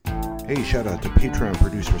Hey, shout out to Patreon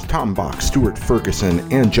producers Tom Bach, Stuart Ferguson,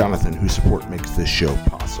 and Jonathan, whose support makes this show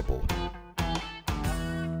possible.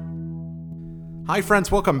 Hi,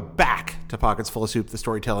 friends. Welcome back to Pockets Full of Soup, the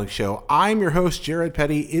storytelling show. I'm your host, Jared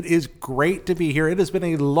Petty. It is great to be here. It has been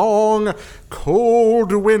a long,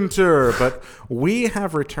 cold winter, but we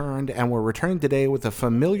have returned, and we're returning today with a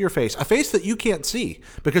familiar face, a face that you can't see,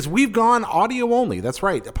 because we've gone audio only. That's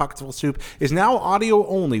right. Pockets Full of Soup is now audio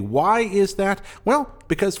only. Why is that? Well,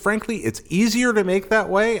 because frankly, it's easier to make that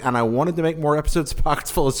way, and I wanted to make more episodes of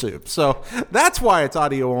Pockets Full of Soup. So that's why it's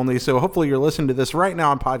audio only. So hopefully you're listening to this right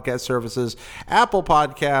now on podcast services, Apple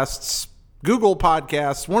Podcasts, Google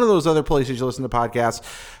Podcasts, one of those other places you listen to podcasts.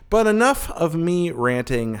 But enough of me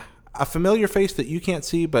ranting. A familiar face that you can't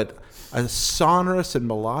see, but a sonorous and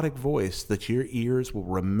melodic voice that your ears will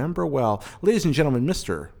remember well. Ladies and gentlemen,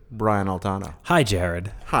 Mr. Brian Altano. Hi,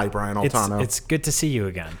 Jared. Hi, Brian Altano. It's good to see you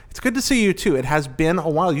again. It's good to see you, too. It has been a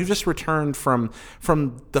while. You just returned from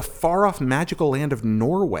the far-off magical land of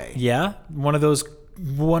Norway. Yeah, one of those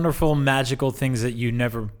wonderful magical things that you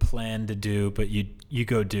never planned to do, but you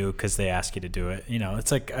go do because they ask you to do it. You know,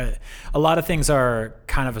 it's like a lot of things are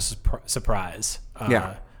kind of a surprise.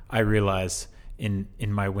 Yeah. I realize in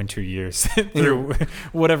my winter years through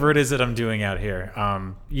whatever it is that I'm doing out here.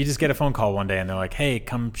 You just get a phone call one day and they're like, hey,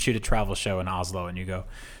 come shoot a travel show in Oslo. And you go,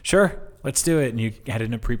 sure, let's do it. And you head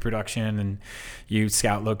into pre-production and you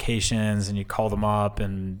scout locations and you call them up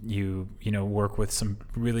and you work with some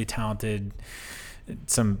really talented,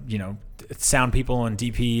 sound people and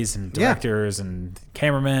DPs and directors and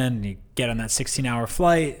cameramen. And you get on that 16-hour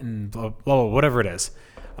flight and blah, blah, blah, whatever it is.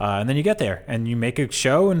 And then you get there and you make a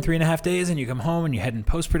show in 3.5 days and you come home and you head in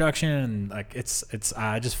post-production and like it's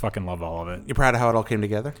I just fucking love all of it. You proud of how it all came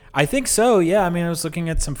together? I think so. Yeah. I mean, I was looking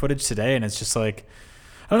at some footage today and it's just like,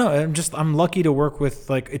 I don't know. I'm lucky to work with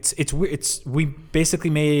we basically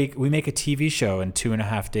make a TV show in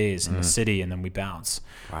 2.5 days in the city and then we bounce.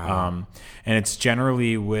 Wow. And it's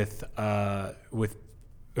generally with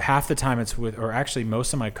half the time it's with, or actually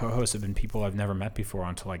most of my co-hosts have been people I've never met before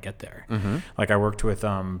until I get there. Mm-hmm. Like I worked with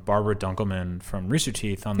Barbara Dunkelman from Rooster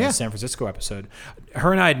Teeth on the San Francisco episode.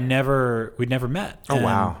 Her and I we'd never met. Oh, and,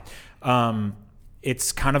 wow.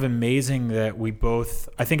 It's kind of amazing that we both,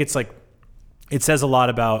 I think it's like, it says a lot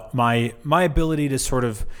about my ability to sort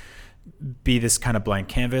of be this kind of blank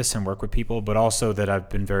canvas and work with people, but also that I've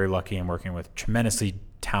been very lucky in working with tremendously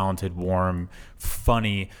talented, warm,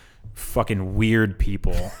 funny, fucking weird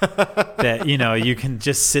people that, you can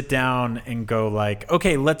just sit down and go like,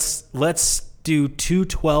 okay, let's do 2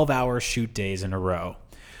 12-hour shoot days in a row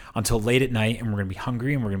until late at night, and we're going to be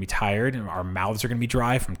hungry and we're going to be tired and our mouths are going to be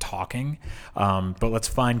dry from talking. But let's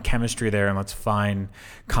find chemistry there and let's find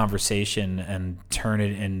conversation and turn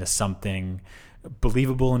it into something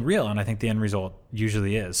believable and real. And I think the end result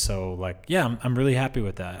usually is. So like, yeah, I'm really happy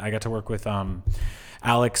with that. I got to work with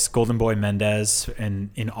Alex Golden Boy Mendez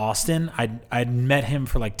in Austin. I'd met him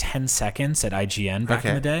for like 10 seconds at IGN back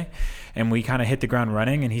in the day. And we kind of hit the ground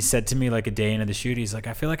running. And he said to me like a day into the shoot, he's like,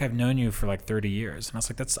 I feel like I've known you for like 30 years. And I was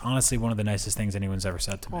like, that's honestly one of the nicest things anyone's ever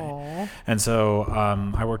said to me. Aww. And so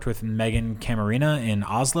I worked with Megan Camarina in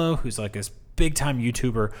Oslo, who's like this big time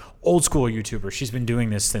YouTuber, old school YouTuber. She's been doing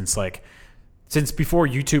this since before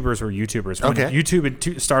YouTubers were YouTubers. When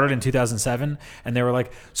YouTube started in 2007, and they were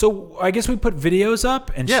like, so I guess we put videos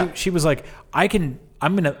up, and she was like, I'm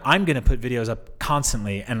gonna put videos up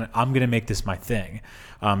constantly, and I'm gonna make this my thing.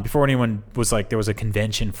 Before anyone was like, there was a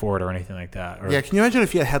convention for it or anything like that. Can you imagine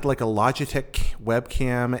if you had like a Logitech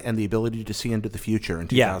webcam and the ability to see into the future in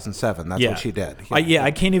 2007? That's what she did.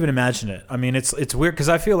 I can't even imagine it. I mean, it's weird because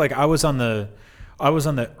I feel like I was on the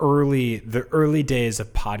early days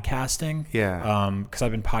of podcasting. Yeah. Because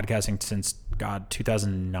I've been podcasting since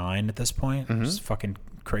 2009 at this point. Mm-hmm. Which is fucking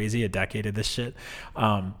crazy, a decade of this shit.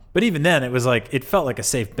 But even then, it was like it felt like a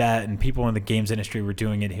safe bet, and people in the games industry were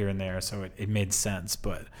doing it here and there, so it made sense.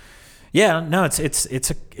 But yeah, no, it's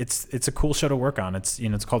a cool show to work on. It's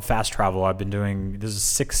it's called Fast Travel. I've been doing this is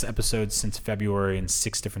 6 episodes since February in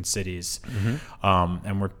 6 different cities,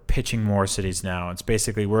 and we're pitching more cities now. It's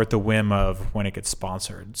basically we're at the whim of when it gets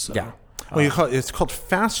sponsored. So. Yeah. Well, it's called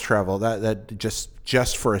Fast Travel. That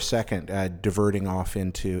just for a second, diverting off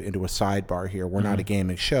into a sidebar here. We're not a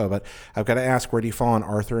gaming show, but I've got to ask, where do you fall on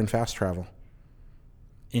Arthur and Fast Travel?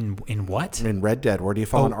 In what? In Red Dead. Where do you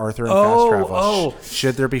fall on Arthur and Fast Travel?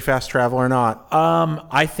 Should there be fast travel or not?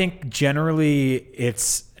 I think generally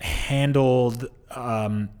it's handled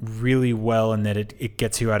really well in that it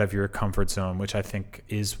gets you out of your comfort zone, which I think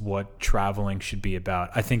is what traveling should be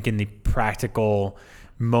about. I think in the practical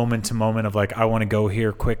moment to moment of like, I want to go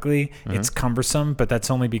here quickly, it's cumbersome, but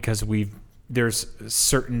that's only because we've there's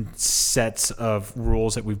certain sets of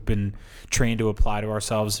rules that we've been trained to apply to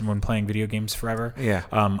ourselves when playing video games forever. Yeah.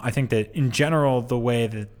 I think that in general, the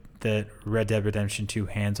way that Red Dead Redemption 2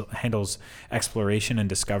 handles exploration and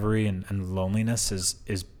discovery and loneliness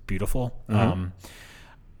is beautiful.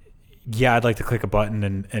 Yeah, I'd like to click a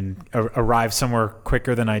button and arrive somewhere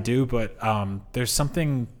quicker than I do, but there's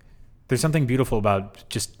something beautiful about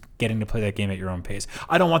just getting to play that game at your own pace.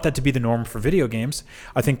 I don't want that to be the norm for video games.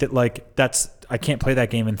 I think that I can't play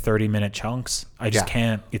that game in 30-minute chunks. I just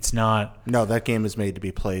can't. It's not. No, that game is made to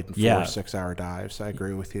be played in 4 or 6 hour dives. I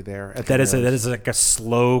agree with you there. That is like a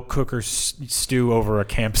slow cooker stew over a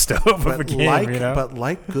camp stove of a game. But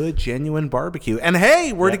like good, genuine barbecue. And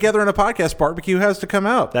hey, we're together in a podcast. Barbecue has to come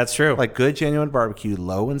out. That's true. Like good, genuine barbecue,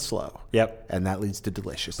 low and slow. Yep. And that leads to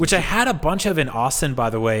delicious. Which I had a bunch of in Austin,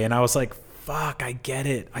 by the way, and I was like, fuck, I get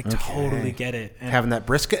it. I totally get it. And having that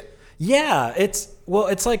brisket? Yeah, I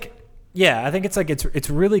think it's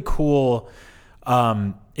really cool.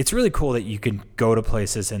 It's really cool that you can go to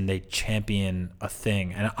places and they champion a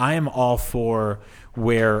thing. And I am all for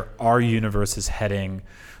where our universe is heading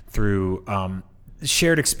through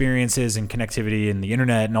shared experiences and connectivity and the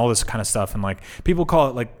internet and all this kind of stuff. And like people call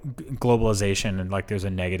it like globalization, and like there's a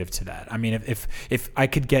negative to that. I mean, if I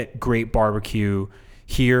could get great barbecue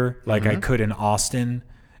here like I could in Austin,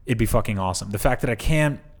 it'd be fucking awesome. The fact that I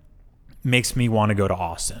can't makes me want to go to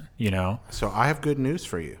Austin, So I have good news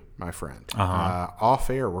for you, my friend. Off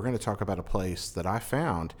air, we're going to talk about a place that I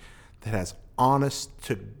found that has honest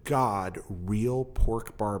to God real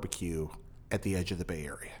pork barbecue at the edge of the Bay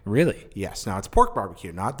Area. Really? Yes. Now, it's pork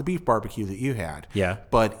barbecue, not the beef barbecue that you had. Yeah.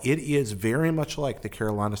 But it is very much like the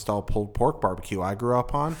Carolina-style pulled pork barbecue I grew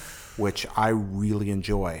up on, which I really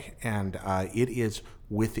enjoy. And it is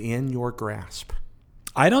within your grasp.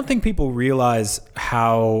 I don't think people realize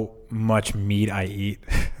how much meat I eat.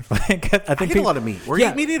 I eat a lot of meat.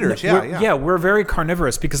 We're meat eaters. Yeah, we're very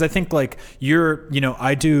carnivorous because I think like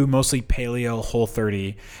I do mostly paleo,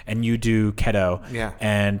 Whole30, and you do keto. Yeah.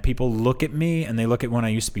 And people look at me and they look at when I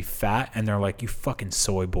used to be fat and they're like, "You fucking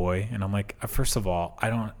soy boy." And I'm like, first of all, I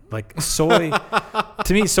don't like soy.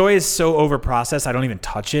 To me, soy is so overprocessed. I don't even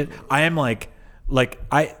touch it. I am it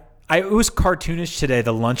was cartoonish today,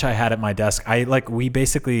 the lunch I had at my desk. I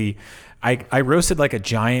roasted like a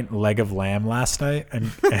giant leg of lamb last night and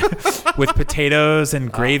with potatoes and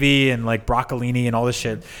gravy and like broccolini and all this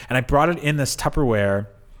shit. And I brought it in this Tupperware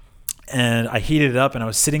and I heated it up and I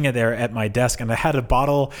was sitting there at my desk and I had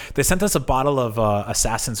they sent us a bottle of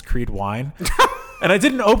Assassin's Creed wine. And I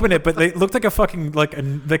didn't open it, but it looked like a fucking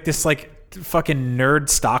fucking nerd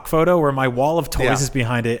stock photo where my wall of toys is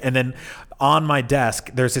behind it, and then on my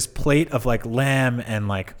desk there's this plate of like lamb and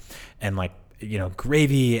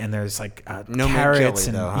gravy, and there's like no carrots mint jelly,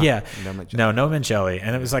 and though, huh? no mint jelly,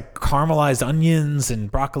 and it was like caramelized onions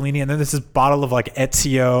and broccolini, and then there's this bottle of like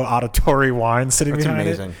Ezio Auditore wine sitting behind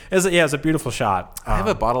amazing. It was a beautiful shot. I have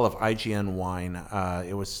a bottle of IGN wine.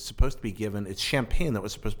 It was supposed to be given. It's champagne that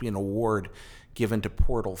was supposed to be an award given to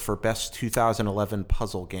Portal for best 2011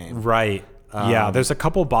 puzzle game. Right. There's a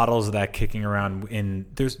couple bottles of that kicking around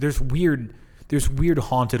there's weird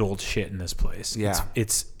haunted old shit in this place. Yeah.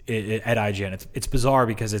 It's at IGN. It's bizarre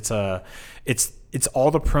because it's all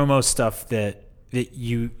the promo stuff that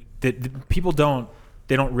people don't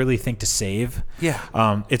really think to save.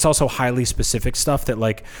 Yeah. It's also highly specific stuff that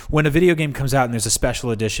like when a video game comes out and there's a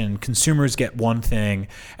special edition, consumers get one thing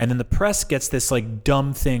and then the press gets this like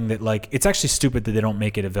dumb thing that like, it's actually stupid that they don't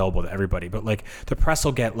make it available to everybody, but like the press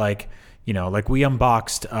will get like, like we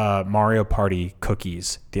unboxed Mario Party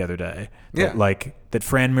cookies the other day. That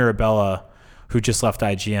Fran Mirabella, who just left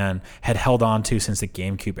IGN, had held on to since the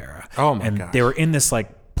GameCube era. Oh my gosh. And they were in this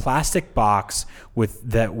like plastic box with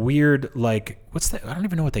that weird like I don't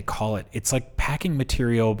even know what they call it. It's like packing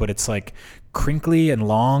material, but it's like crinkly and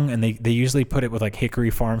long, and they usually put it with like Hickory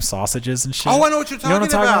Farm sausages and shit. Oh, I know what you're talking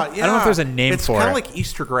about. Yeah. I don't know if there's a name for it. It's kind of like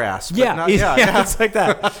Easter grass. Yeah, it's like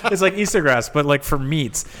that. It's like Easter grass, but like for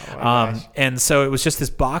meats. And so it was just this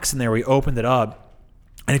box in there. We opened it up.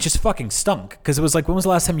 And it just fucking stunk because it was like, when was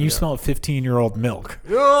the last time you smelled 15-year-old milk?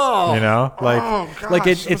 Oh,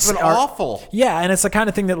 it's been awful. Yeah, and it's the kind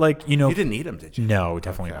of thing that like you didn't eat them, did you? No,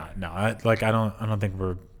 definitely not. No, I don't think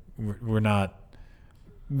we're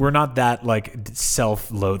not that like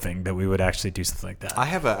self-loathing that we would actually do something like that. I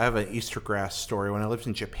have an Easter grass story. When I lived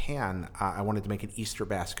in Japan, I wanted to make an Easter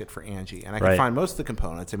basket for Angie, and I could find most of the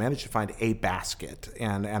components. I managed to find a basket,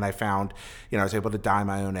 and I found, I was able to dye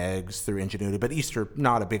my own eggs through Ingenuity. But Easter,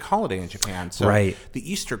 not a big holiday in Japan, so the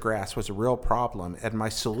Easter grass was a real problem. And my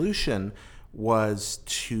solution was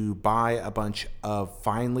to buy a bunch of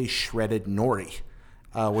finely shredded nori.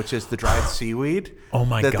 which is the dried seaweed. Oh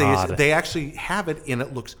my God. They actually have it, and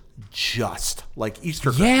it looks just like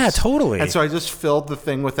Easter grass. Yeah, totally. And so I just filled the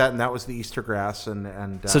thing with that, and that was the Easter grass.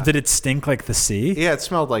 And So did it stink like the sea? Yeah, it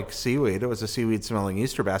smelled like seaweed. It was a seaweed-smelling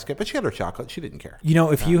Easter basket, but she had her chocolate. She didn't care. You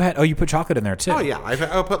know, if you had... Oh, you put chocolate in there, too. Oh, yeah.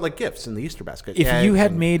 I put, like, gifts in the Easter basket. If you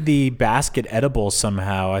had made the basket edible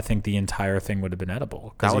somehow, I think the entire thing would have been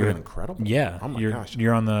edible. That would have been incredible. Yeah. Oh, my gosh.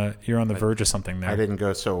 You're on the verge of something there. I didn't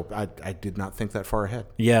go, so I did not think that far ahead.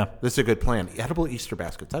 Yeah. This is a good plan. Edible Easter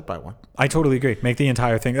baskets. I'd buy one. I totally agree. Make the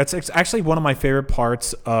entire thing. That's actually one of my favorite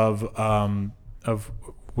parts of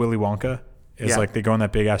Willy Wonka. Is like they go in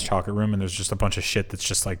that big ass chocolate room and there's just a bunch of shit that's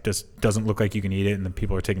just like doesn't look like you can eat it, and then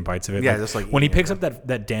people are taking bites of it. Yeah, like, just like when he picks up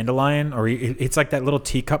that dandelion, or it's like that little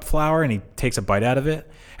teacup flower, and he takes a bite out of it,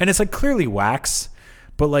 and it's like clearly wax,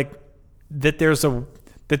 but like that there's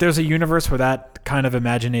a universe where that kind of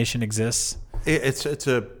imagination exists. It's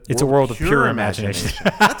a world of pure imagination.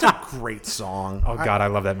 That's a great song. Oh God, I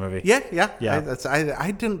love that movie. Yeah. Yeah.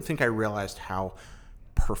 I didn't think I realized how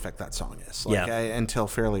perfect that song is. Until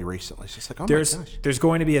fairly recently. It's just like, oh my gosh. There's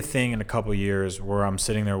going to be a thing in a couple years where I'm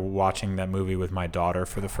sitting there watching that movie with my daughter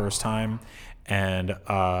for the first time, and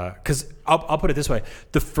because I'll put it this way: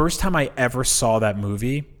 the first time I ever saw that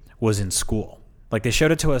movie was in school. Like they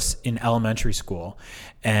showed it to us in elementary school,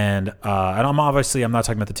 and I'm not talking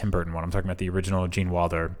about the Tim Burton one. I'm talking about the original Gene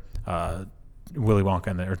Wilder, Willy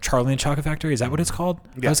Wonka or Charlie and the Chocolate Factory. Is that what it's called?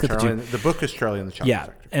 Yeah, the book is Charlie and the Chocolate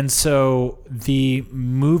Factory. And so the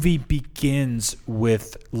movie begins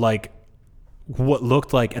with like what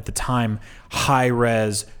looked like at the time high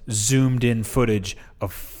res zoomed in footage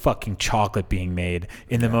of fucking chocolate being made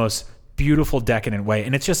in the most beautiful decadent way,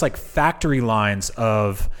 and it's just like factory lines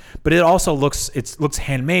but it also looks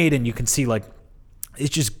handmade, and you can see like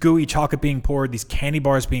it's just gooey chocolate being poured, these candy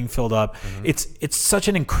bars being filled up. It's such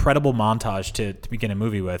an incredible montage to begin a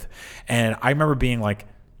movie with. And I remember being like,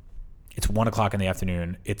 it's 1:00 in the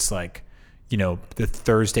afternoon, it's like, the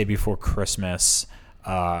Thursday before Christmas,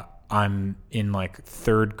 I'm in like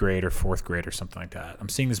 3rd grade or 4th grade or something like that. I'm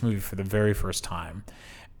seeing this movie for the very first time,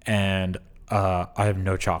 and I have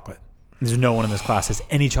no chocolate. There's no one in this class has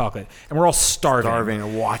any chocolate, and we're all starving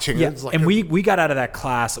and watching it. It's like and we got out of that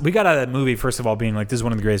class. We got out of that movie, first of all, being like, this is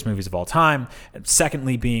one of the greatest movies of all time. And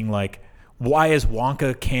secondly, being like, why is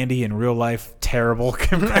Wonka candy in real life terrible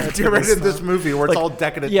compared to this movie where it's all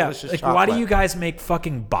decadent, delicious chocolate? Why do you guys make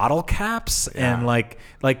fucking bottle caps and like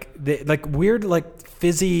weird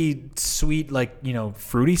fizzy sweet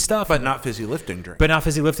fruity stuff, but not fizzy lifting drinks?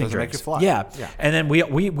 Doesn't make you fly. Yeah. And then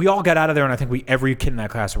we all got out of there, and I think every kid in that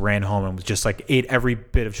class ran home and was just like ate every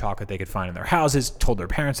bit of chocolate they could find in their houses, told their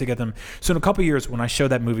parents to get them. So in a couple of years, when I show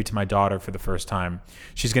that movie to my daughter for the first time,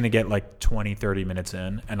 she's going to get like 20-30 minutes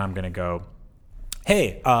in, and I'm going to go,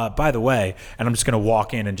 hey, by the way, and I'm just going to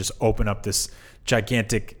walk in and just open up this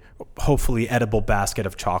gigantic, hopefully edible basket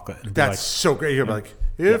of chocolate. That's so great. You're like,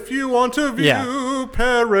 if you want to view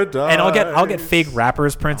paradise. And I'll get fake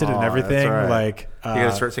wrappers printed and everything. Right. Like you're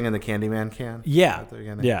gonna start singing the Candyman can. Yeah.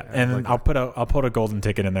 And I'll put a golden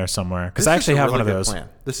ticket in there somewhere, because I actually have one of those. Plan.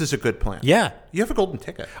 This is a good plan. Yeah, you have a golden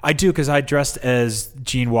ticket. I do, because I dressed as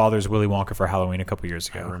Gene Wilder's Willy Wonka for Halloween a couple years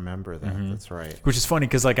ago. I remember that. That's right. Which is funny,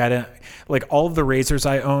 because I didn't all of the razors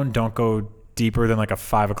I own don't go deeper than like a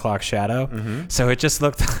 5 o'clock shadow. So it just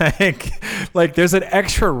looked like there's an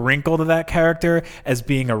extra wrinkle to that character as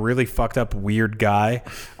being a really fucked up weird guy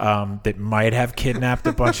that might have kidnapped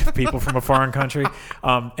a bunch of people from a foreign country,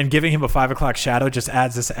 and giving him a 5 o'clock shadow just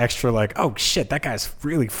adds this extra like, oh shit, that guy's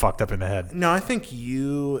really fucked up in the head. No, I think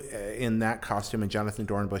you in that costume and Jonathan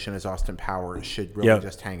Dornbush and his Austin Powers should really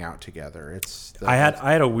just hang out together. I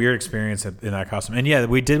had a weird experience in that costume, and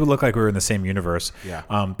we did look like we were in the same universe.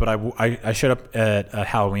 But I showed up at a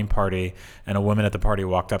Halloween party, and a woman at the party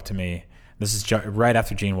walked up to me. This is right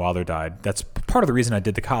after Gene Wilder died. That's part of the reason I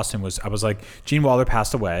did the costume. Was I was like, Gene Wilder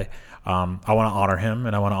passed away. I want to honor him,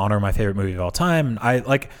 and I want to honor my favorite movie of all time. And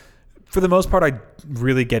I for the most part, I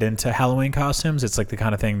really get into Halloween costumes. It's like the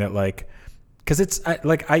kind of thing that because it's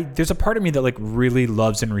there's a part of me that really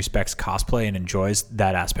loves and respects cosplay and enjoys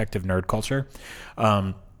that aspect of nerd culture.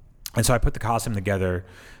 And so I put the costume together,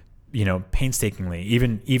 painstakingly.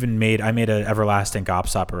 Even made an everlasting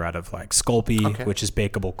gobstopper out of Sculpey, which is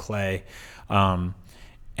bakeable clay.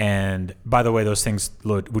 And by the way, those things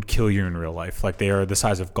would kill you in real life. They are the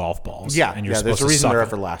size of golf balls. Yeah, and you're there's a reason they're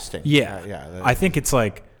everlasting. Yeah. I think it's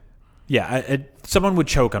someone would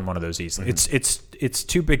choke on one of those easily. It's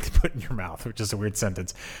too big to put in your mouth, which is a weird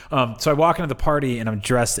sentence. So I walk into the party, and I'm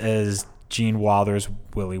dressed as Gene Wilder's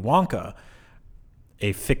Willy Wonka,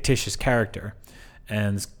 a fictitious character.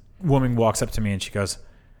 And this woman walks up to me and she goes,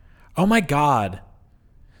 "Oh my God,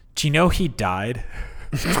 Do you know he died?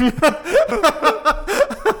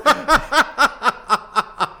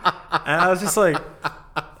 And I was just like,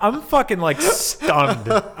 I'm fucking like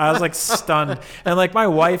stunned. I was like stunned. And like my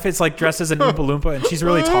wife is like dressed as an Oompa Loompa and she's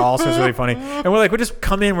really tall, so it's really funny. And we're just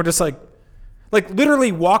come in, we're just like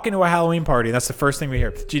literally walk into a Halloween party. And that's the first thing we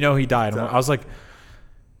hear. Do you know he died? And I was like,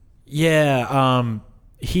 yeah,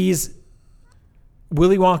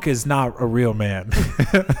 Willy Wonka is not a real man.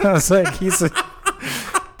 I was like,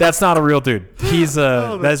 that's not a real dude.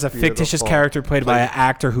 That is a fictitious character played by an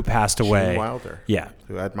actor who passed away. Gene Wilder. Yeah.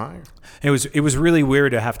 Who I admire. It was really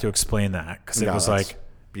weird to have to explain that because it was like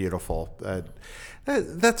beautiful.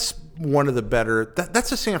 That's one of the better.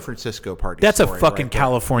 That's a San Francisco party. That's story a fucking right there.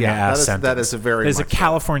 California ass sentence. That is a very. It's a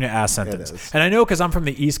California ass sentence. It is. And I know because I'm from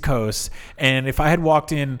the East Coast, and if I had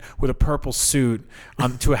walked in with a purple suit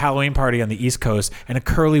to a Halloween party on the East Coast and a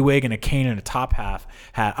curly wig and a cane and a top hat,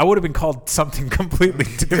 I would have been called something completely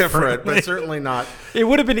different. But certainly not. It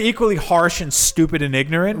would have been equally harsh and stupid and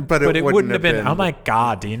ignorant, but it wouldn't have been. Oh my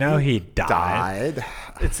God! Do you know he died?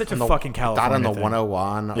 It's such a fucking California Died on the thing.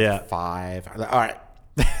 101. Yeah. 5. All right.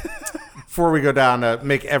 Before we go down to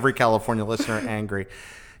make every California listener angry,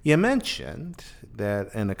 you mentioned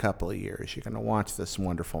that in a couple of years you're going to watch this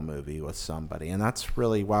wonderful movie with somebody, and that's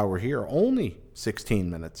really why we're here. Only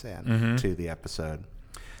 16 minutes in to the episode.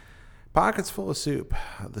 Pockets Full of Soup,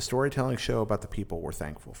 the storytelling show about the people we're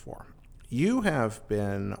thankful for. You have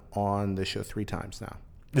been on the show 3 times now.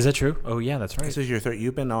 Is that true? Oh yeah, that's right. This is your third.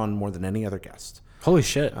 You've been on more than any other guest. Holy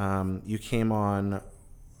shit! You came on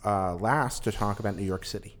last to talk about New York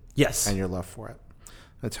City. Yes. And your love for it.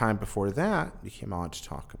 The time before that, you came on to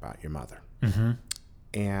talk about your mother. Mm-hmm.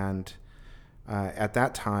 And at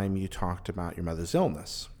that time, you talked about your mother's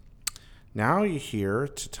illness. Now you're here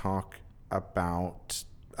to talk about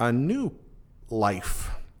a new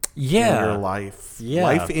life. Yeah. In your life. Yeah.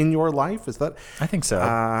 Life in your life? Is that? I think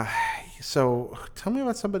so. So tell me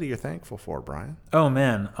about somebody you're thankful for, Brian. Oh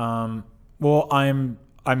man. Well, I'm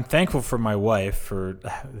thankful for my wife for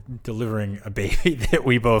delivering a baby that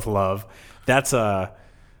we both love. That's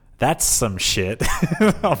some shit.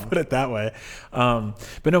 I'll put it that way.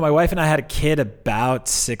 But no, my wife and I had a kid about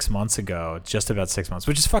 6 months ago, just about 6 months,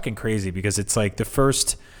 which is fucking crazy because it's like the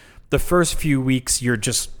first few weeks you're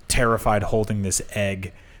just terrified holding this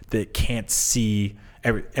egg that can't see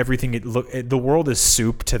everything. The world is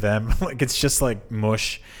soup to them. Like it's just like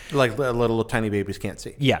mush. Like little tiny babies can't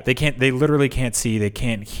see. Yeah, they literally can't see. They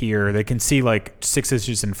can't hear. They can see like 6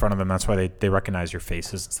 inches in front of them. That's why they recognize your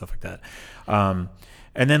faces and stuff like that.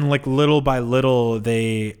 And then like little by little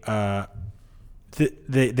they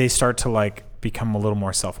start to like become a little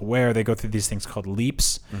more self-aware. They go through these things called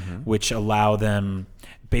leaps, which allow them.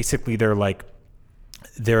 Basically, they're like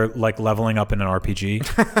leveling up in an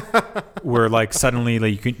RPG where like suddenly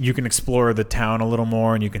like you can explore the town a little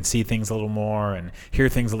more and you can see things a little more and hear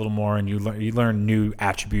things a little more and you learn new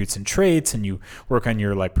attributes and traits and you work on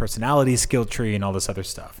your like personality skill tree and all this other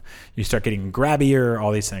stuff. You start getting grabbier,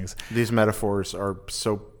 all these things. These metaphors are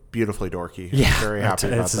so beautifully dorky. Yeah, I'm very happy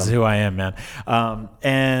about this them. is who I am, man.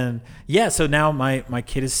 And yeah, so now my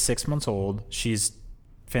kid is 6 months old. She's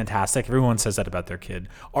fantastic. Everyone says that about their kid.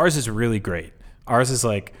 Ours is really great. Ours is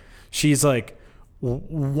like, she's like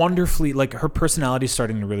wonderfully, like her personality is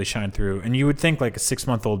starting to really shine through. And you would think like a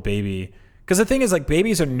 6-month-old baby, because the thing is like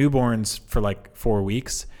babies are newborns for like 4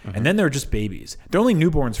 weeks and then they're just babies. They're only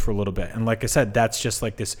newborns for a little bit. And like I said, that's just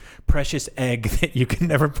like this precious egg that you can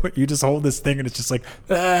never put, you just hold this thing and it's just like,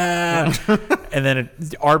 and then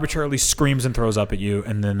it arbitrarily screams and throws up at you.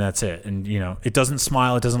 And then that's it. And you know, it doesn't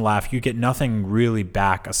smile. It doesn't laugh. You get nothing really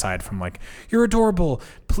back aside from like, you're adorable.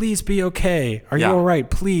 Please be okay. Are you all right?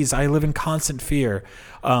 Please. I live in constant fear.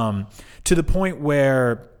 To the point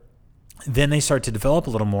where then they start to develop a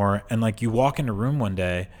little more. And like you walk in a room one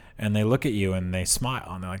day and they look at you and they smile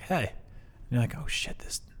and they're like, hey, and you're like, oh shit,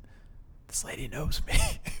 this lady knows me.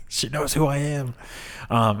 She knows who I am.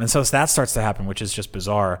 And so that starts to happen, which is just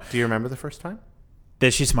bizarre. Do you remember the first time?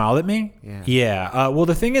 That she smiled at me? Yeah. Yeah. Well,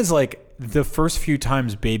 the thing is like the first few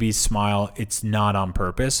times babies smile, it's not on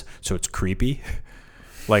purpose. So it's creepy.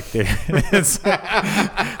 Like they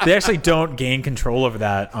actually don't gain control over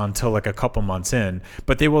that until like a couple months in,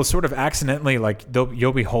 but they will sort of accidentally like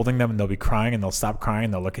you'll be holding them and they'll be crying and they'll stop crying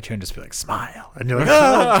and they'll look at you and just be like, smile. And you're like,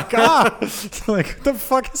 oh God, like what the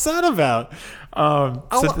fuck is that about?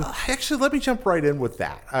 Actually, let me jump right in with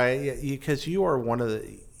that because you are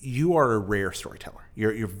you are a rare storyteller.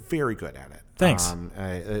 You're very good at it. Thanks.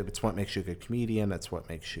 It's what makes you a good comedian. That's what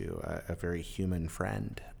makes you a very human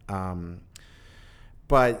friend.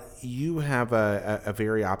 but you have a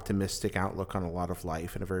very optimistic outlook on a lot of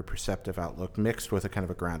life and a very perceptive outlook mixed with a kind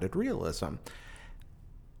of a grounded realism.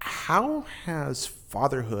 How has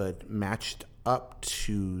fatherhood matched up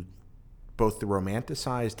to both the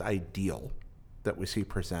romanticized ideal that we see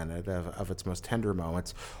presented of its most tender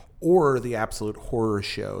moments, or the absolute horror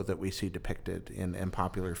show that we see depicted in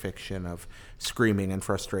popular fiction of screaming and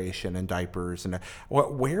frustration and diapers? And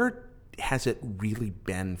where has it really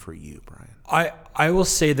been for you, Brian? I will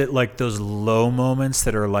say that like those low moments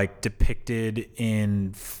that are like depicted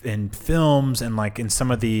in films and like in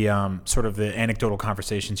some of the sort of the anecdotal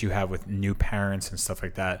conversations you have with new parents and stuff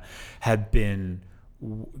like that have been,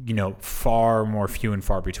 you know, far more few and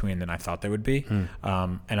far between than I thought they would be.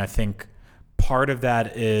 And I think part of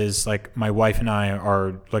that is like my wife and I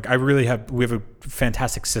are like, we have a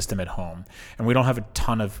fantastic system at home, and we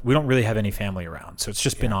don't really have any family around. So it's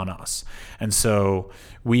just been on us. And so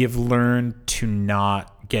we have learned to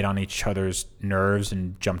not get on each other's nerves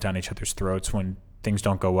and jump down each other's throats when things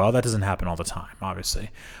don't go well. That doesn't happen all the time,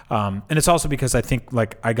 obviously. And it's also because I think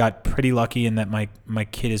like I got pretty lucky in that my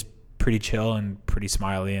kid is pretty chill and pretty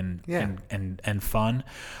smiley and fun.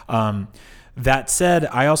 That said,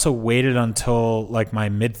 I also waited until like my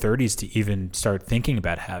mid-30s to even start thinking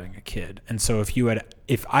about having a kid. And so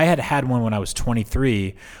if I had had one when I was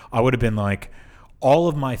 23, I would have been like, all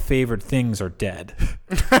of my favorite things are dead.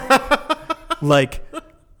 Like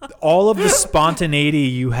all of the spontaneity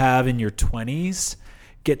you have in your 20s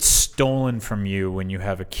gets stolen from you when you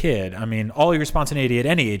have a kid. I mean, all your spontaneity at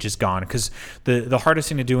any age is gone, because the hardest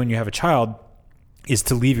thing to do when you have a child is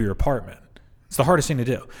to leave your apartment. It's the hardest thing to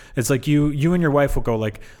do. It's like you and your wife will go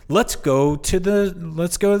like, let's go to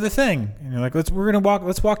the thing. And you're like, let's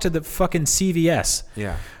walk to the fucking CVS.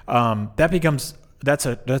 Yeah.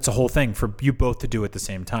 That's a whole thing for you both to do at the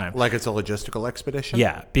same time. Like it's a logistical expedition?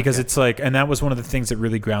 Yeah, because it's like, and that was one of the things that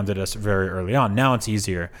really grounded us very early on. Now it's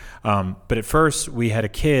easier. But at first we had a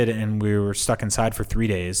kid and we were stuck inside for 3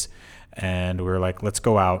 days, and we were like, let's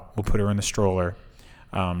go out. We'll put her in the stroller.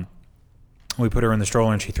 We put her in the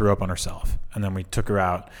stroller and she threw up on herself. And then we took her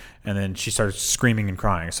out, and then she started screaming and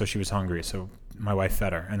crying. So she was hungry. So my wife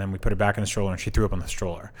fed her, and then we put her back in the stroller and she threw up on the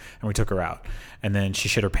stroller, and we took her out, and then she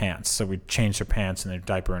shit her pants. So we changed her pants and the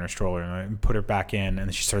diaper in her stroller, and I put her back in, and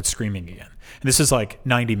then she started screaming again. And this is like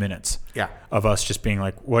 90 minutes of us just being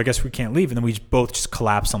like, well, I guess we can't leave. And then we both just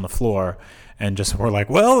collapsed on the floor and just we're like,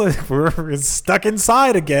 well, if we're stuck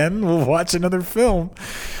inside again, we'll watch another film.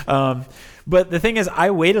 But the thing is, I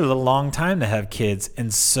waited a long time to have kids.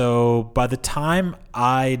 And so by the time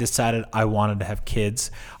I decided I wanted to have kids,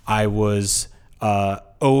 I was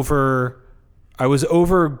over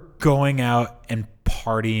going out and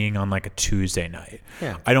partying on like a Tuesday night.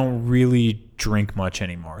 Yeah. I don't really drink much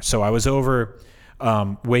anymore. So I was over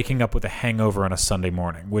waking up with a hangover on a Sunday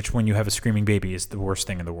morning, which when you have a screaming baby is the worst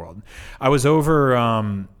thing in the world. I was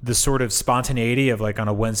over the sort of spontaneity of like on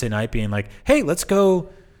a Wednesday night being like, hey, let's go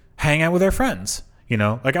hang out with our friends. You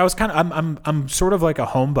know, like I was I'm sort of like a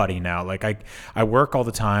homebody now. Like I work all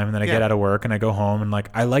the time, and then I get out of work and I go home, and like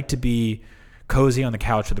I like to be cozy on the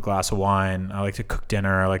couch with a glass of wine. I like to cook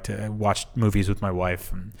dinner. I like to watch movies with my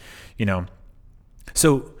wife, and you know,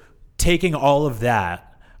 so taking all of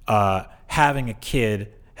that, having a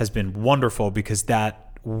kid has been wonderful because that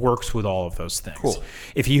works with all of those things. Cool.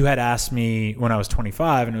 If you had asked me when I was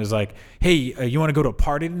 25 and it was like, hey, you want to go to a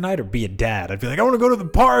party tonight or be a dad? I'd be like, I want to go to the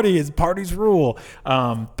party. It's parties rule.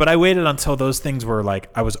 But I waited until those things were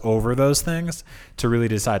like, I was over those things to really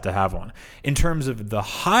decide to have one. In terms of the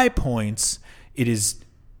high points, it is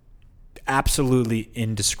absolutely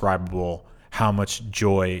indescribable how much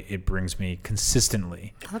joy it brings me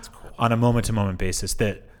consistently. That's cool. On a moment-to-moment basis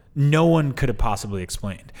that no one could have possibly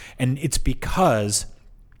explained. And it's because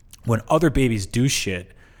when other babies do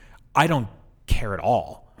shit, I don't care at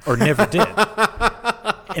all, or never did.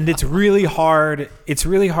 And it's really hard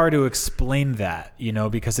to explain that, you know,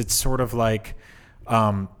 because it's sort of like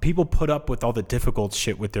people put up with all the difficult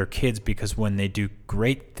shit with their kids because when they do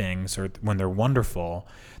great things or when they're wonderful,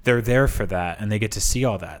 they're there for that and they get to see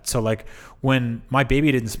all that. So like when my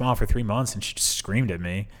baby didn't smile for 3 months and she just screamed at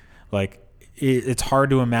me, like it's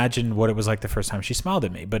hard to imagine what it was like the first time she smiled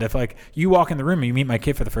at me. But if like you walk in the room and you meet my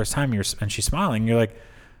kid for the first time and she's smiling, you're like,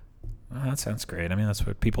 oh, that sounds great. I mean, that's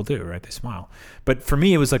what people do, right? They smile. But for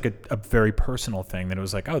me, it was like a very personal thing that it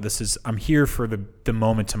was like, oh, I'm here for the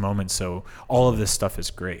moment to moment. So all of this stuff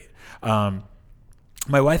is great. My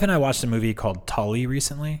wife and I watched a movie called Tully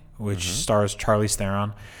recently, which stars Charlize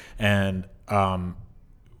Theron, and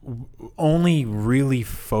only really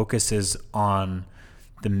focuses on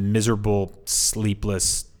the miserable,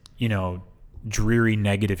 sleepless, you know, dreary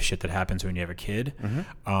negative shit that happens when you have a kid.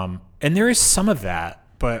 And there is some of that,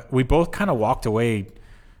 but we both kind of walked away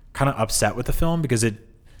kind of upset with the film because it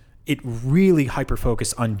really hyper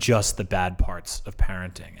focused on just the bad parts of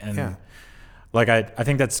parenting. And like, I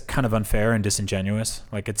think that's kind of unfair and disingenuous.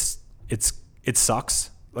 Like it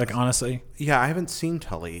sucks. Like, honestly. Yeah, I haven't seen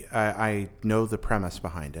Tully. I know the premise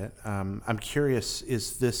behind it. I'm curious,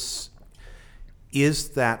 is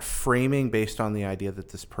that framing based on the idea that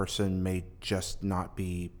this person may just not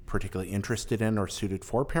be particularly interested in or suited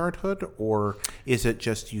for parenthood? Or is it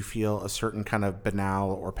just you feel a certain kind of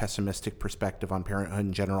banal or pessimistic perspective on parenthood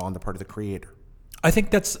in general on the part of the creator? I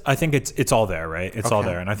think it's all there, right? It's all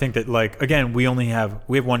there. And I think that, like, again, we have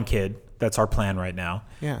one kid. That's our plan right now.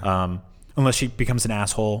 Yeah. Unless she becomes an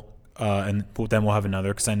asshole, and then we'll have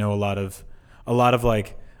another. Because I know a lot of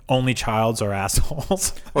like only childs are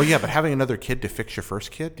assholes. Well, yeah, but having another kid to fix your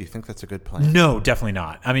first kid, do you think that's a good plan? No, definitely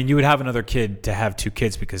not. I mean, you would have another kid to have two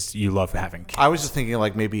kids because you love having kids. I was just thinking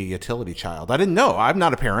like maybe a utility child. I didn't know. I'm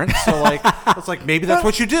not a parent, so like it's like maybe that's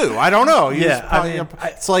what you do. I don't know.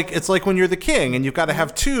 It's like when you're the king and you've got to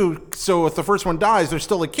have two. So if the first one dies, there's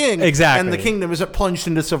still a king. Exactly. And the kingdom isn't plunged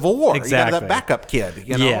into civil war. Exactly. You got that backup kid.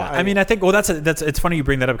 You know? Yeah. I mean, I think that's it's funny you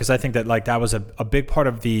bring that up because I think that like that was a big part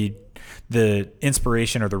of the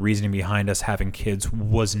inspiration or the reasoning behind us having kids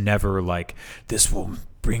was never like this will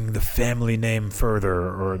bring the family name further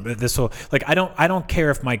or this will like I don't care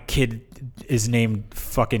if my kid is named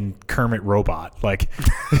fucking Kermit Robot, like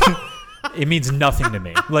it means nothing to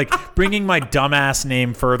me. Like bringing my dumbass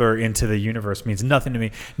name further into the universe means nothing to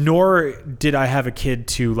me. Nor did I have a kid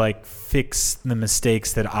to like fix the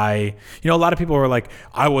mistakes that a lot of people were like,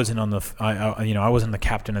 I wasn't I wasn't the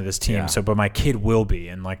captain of this team. So, but my kid will be.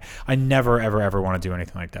 And like, I never, ever want to do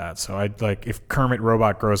anything like that. So I like if Kermit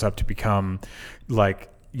Robot grows up to become like,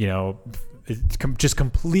 it's just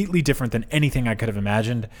completely different than anything I could have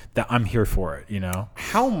imagined, that I'm here for it,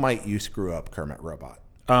 How might you screw up Kermit Robot?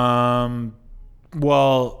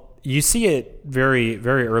 Well, you see it very,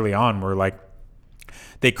 very early on where like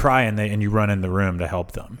they cry and you run in the room to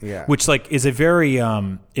help them, which like is a very,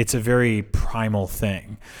 it's a very primal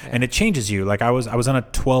thing and it changes you. Like I was on a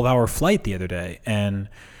 12-hour flight the other day and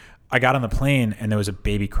I got on the plane and there was a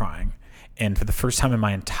baby crying. And for the first time in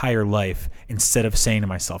my entire life, instead of saying to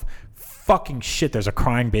myself, fucking shit, there's a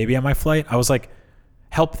crying baby on my flight, I was like,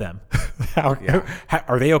 help them.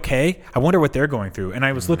 Are they okay? I wonder what they're going through. And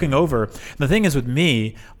I was looking over. The thing is with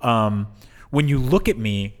me, when you look at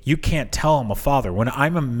me, you can't tell I'm a father. When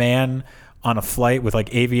I'm a man on a flight with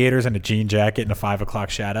like aviators and a jean jacket and a 5 o'clock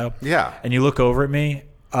shadow, and you look over at me,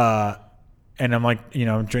 and I'm like,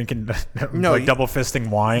 drinking double fisting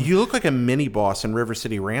wine. You look like a mini boss in River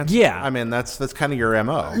City Ransom. Yeah. I mean, that's kind of your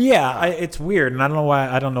MO. Yeah. It's weird. And I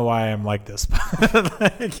don't know why I'm like this.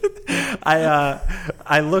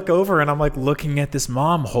 I look over and I'm like looking at this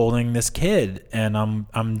mom holding this kid and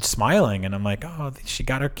I'm smiling and I'm like, oh, she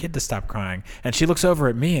got her kid to stop crying. And she looks over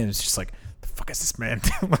at me and it's just like, the fuck is this man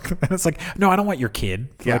doing? And it's like, no, I don't want your kid.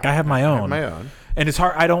 Like I have my own. And it's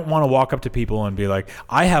hard. I don't want to walk up to people and be like,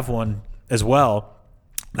 I have one as well.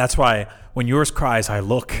 That's why when yours cries, I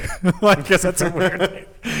look. Like, because that's a weird thing.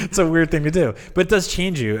 It's a weird thing to do, but it does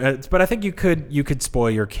change you. But I think you could spoil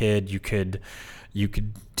your kid. You could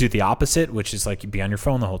do the opposite, which is like you be on your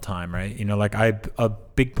phone the whole time, right? Like a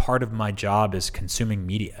big part of my job is consuming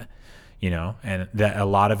media, and that a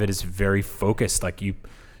lot of it is very focused. Like you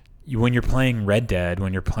when you're playing Red Dead,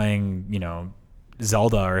 when you're playing,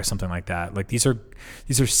 Zelda or something like that, like these are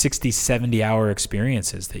 60, 70 hour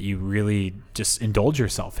experiences that you really just indulge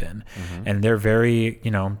yourself in. And they're very,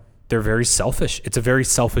 they're very selfish. It's a very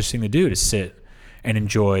selfish thing to do, to sit and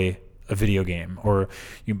enjoy a video game or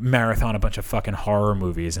you marathon a bunch of fucking horror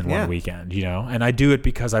movies in one weekend, and I do it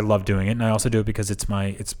because I love doing it. And I also do it because it's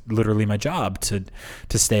literally my job to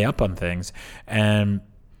stay up on things. And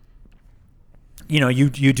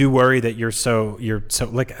you do worry that you're so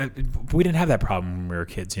like, we didn't have that problem when we were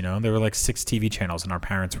kids, there were like 6 TV channels and our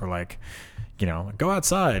parents were like, go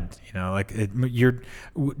outside, like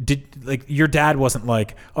your dad wasn't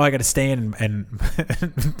like, oh, I got to stay in and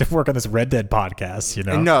work on this Red Dead podcast,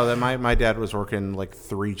 No, that my dad was working like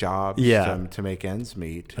 3 jobs to make ends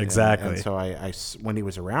meet. Exactly. And so I when he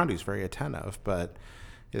was around, he was very attentive, but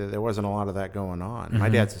there wasn't a lot of that going on. My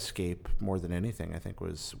dad's escape more than anything, I think,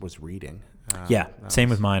 was reading. Same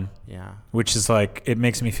with mine. Yeah. Which is like, it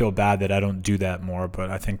makes me feel bad that I don't do that more, but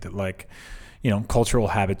I think that like, cultural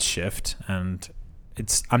habits shift, and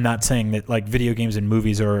I'm not saying that like video games and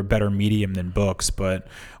movies are a better medium than books, but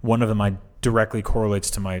one of them directly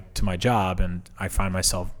correlates to my job, and I find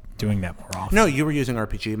myself doing that more often. No, you were using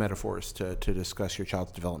RPG metaphors to discuss your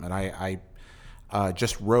child's development. I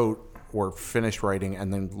just wrote or finished writing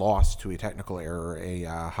and then lost to a technical error a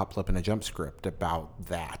hop, flip, and a jump script about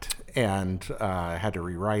that, and I had to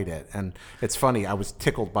rewrite it. And it's funny, I was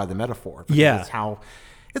tickled by the metaphor. Yeah.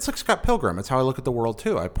 It's like Scott Pilgrim. It's how I look at the world,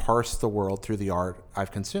 too. I parse the world through the art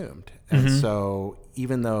I've consumed. And so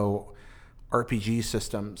even though RPG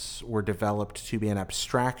systems were developed to be an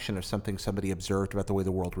abstraction of something somebody observed about the way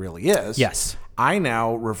the world really is, Yes. I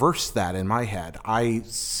now reverse that in my head.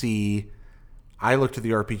 I looked at the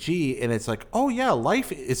RPG and it's like, oh yeah,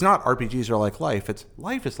 life is not RPGs are like life. It's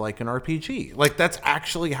life is like an RPG. Like that's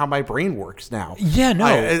actually how my brain works now. Yeah, no.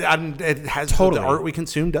 It has Totally. the art we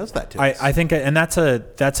consume does that to us. I think, and that's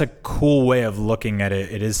a cool way of looking at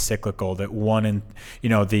it. It is cyclical. That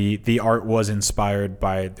the art was inspired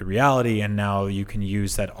by the reality, and now you can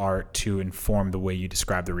use that art to inform the way you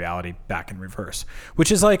describe the reality back in reverse.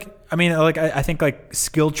 Which is I think like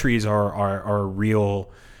skill trees are a real,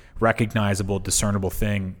 recognizable, discernible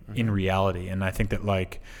thing in reality. And I think that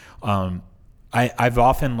I've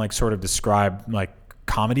often sort of described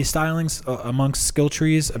comedy stylings amongst skill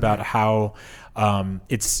trees about how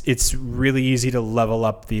it's really easy to level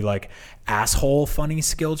up the asshole funny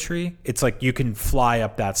skill tree. It's like you can fly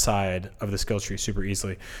up that side of the skill tree super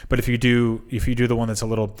easily. But if you do the one that's a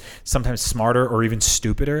little sometimes smarter or even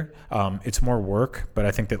stupider, it's more work. But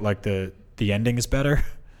I think that the ending is better.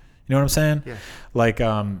 You know what I'm saying? Yeah.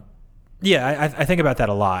 I think about that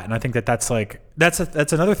a lot, and I think that's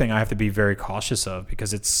another thing I have to be very cautious of,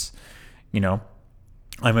 because it's,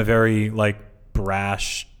 I'm a very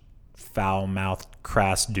brash, foul-mouthed,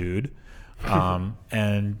 crass dude,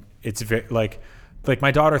 and it's very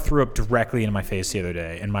my daughter threw up directly in my face the other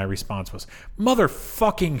day, and my response was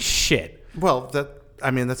motherfucking shit. Well,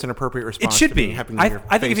 that's an appropriate response. It should be.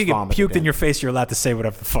 I think if you get puked in your face, you're allowed to say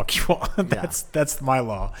whatever the fuck you want. That's my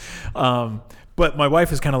law. But my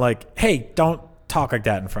wife is kind of like, hey, don't talk like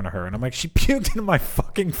that in front of her. And I'm like, she puked into my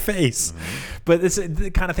fucking face. Mm-hmm. But it's the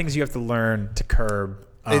kind of things you have to learn to curb.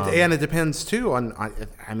 And it depends, too, on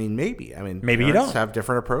maybe. Maybe you don't. Have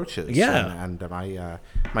different approaches. Yeah. And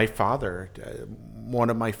my father, one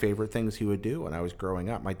of my favorite things he would do when I was growing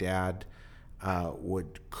up, my dad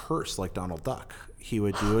would curse like Donald Duck. He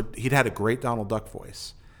would do it. He'd had a great Donald Duck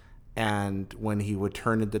voice. And when he would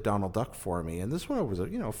turn into Donald Duck for me, and this one was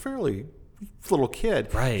a fairly little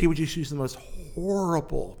kid, right, he would just use the most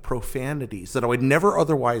horrible profanities that I would never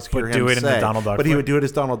otherwise hear him say. In the Donald Duck but he would do it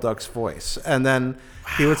as Donald Duck's voice, and then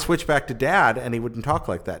he would switch back to Dad, and he wouldn't talk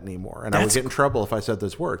like that anymore. And I would get in trouble if I said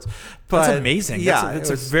those words. But that's amazing. Yeah, that's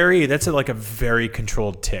a very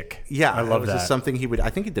controlled tick. Yeah, I love that. Just something he would. I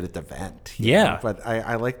think he did at the vent. Yeah, but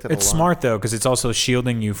I liked it. It's smart though, because it's also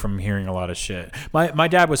shielding you from hearing a lot of shit. My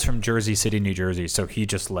dad was from Jersey City, New Jersey, so he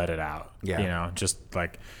just let it out. Yeah, just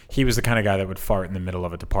he was the kind of guy that would fart in the middle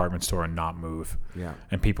of a department store and not move. Yeah,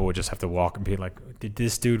 and people would just have to walk and be like, "Did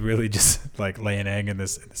this dude really just lay an egg in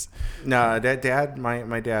this?" No,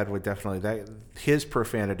 my dad would definitely. His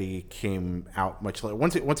profanity came out much later.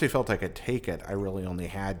 Once I felt I could take it, I really only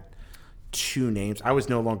had two names. I was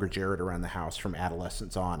no longer Jared around the house from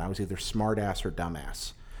adolescence on. I was either smartass or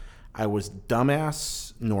dumbass. I was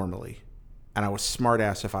dumbass normally, and I was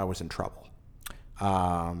smartass if I was in trouble.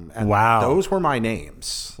 And wow, those were my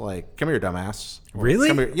names. Come here, dumbass. Really?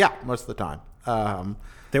 Come here. Yeah, most of the time.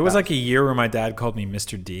 There was a year where my dad called me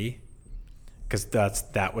Mr. D, because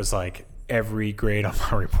that was every grade on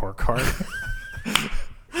my report card.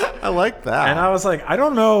 I like that. And I was like, I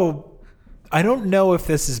don't know if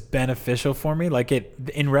this is beneficial for me.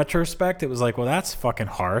 In retrospect, it was well, that's fucking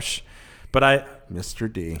harsh. But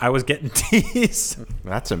Mr. D. I was getting teased.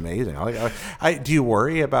 That's amazing. Do you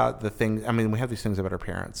worry about the things? We have these things about our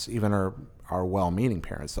parents, even our well-meaning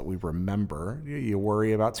parents that we remember. You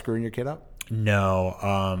worry about screwing your kid up? No.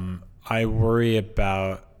 I worry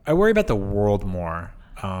about the world more.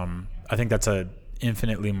 I think that's a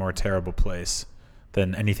infinitely more terrible place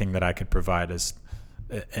than anything that I could provide as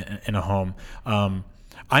in a home. I'm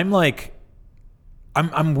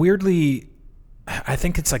weirdly. I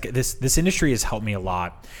think it's this industry has helped me a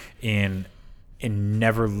lot in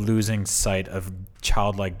never losing sight of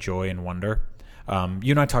childlike joy and wonder.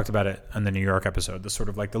 You and I talked about it on the New York episode, the sort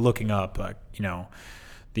of the looking up,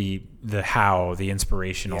 the how, the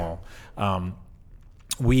inspirational. Yeah.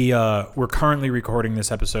 We're currently recording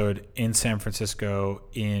this episode in San Francisco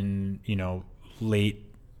in late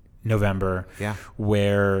November,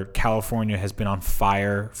 where California has been on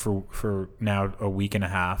fire for now a week and a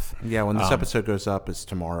half. Yeah, when this episode goes up is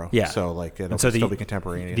tomorrow. Yeah, so it'll still be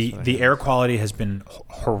contemporaneous. The air quality has been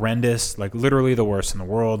horrendous, literally the worst in the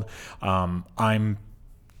world. I'm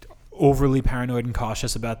overly paranoid and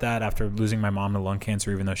cautious about that after losing my mom to lung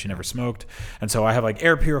cancer, even though she never smoked. And so I have like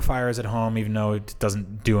air purifiers at home, even though it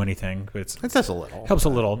doesn't do anything. It does a little. Helps a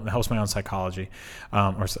little. It helps my own psychology,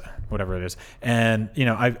 or whatever it is. And, you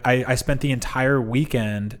know, I spent the entire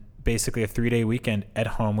weekend, basically a 3-day weekend at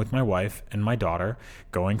home with my wife and my daughter,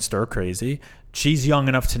 going stir crazy. She's young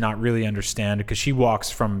enough to not really understand because she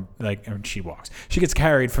gets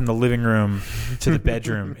carried from the living room to the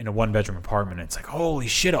bedroom in a 1-bedroom apartment. It's like, holy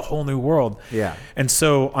shit, a whole new world. Yeah. And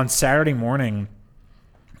so on Saturday morning,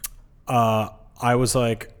 I was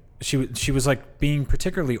like, she was like being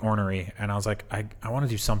particularly ornery. And I was like, I want to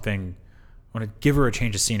do something. I want to give her a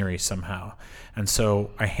change of scenery somehow. And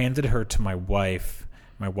so I handed her to my wife.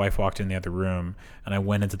 My wife walked in the other room, and I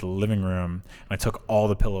went into the living room, and I took all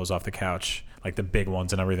the pillows off the couch, like the big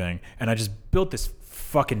ones and everything, and I just built this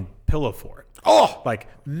fucking pillow fort. Oh, like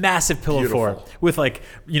massive pillow fort with like,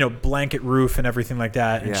 you know, blanket roof and everything like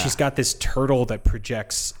that. And she's got this turtle that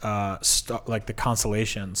projects like the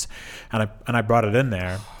constellations, and I brought it in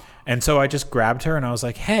there, and so I just grabbed her and I was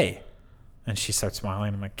like, hey. And she starts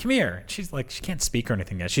smiling. I'm like, come here. And she's like, she can't speak or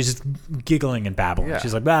anything yet. She's just giggling and babbling. Yeah.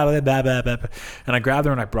 She's like, blah, blah, blah, blah, blah. And I grabbed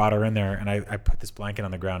her and I brought her in there, and I put this blanket on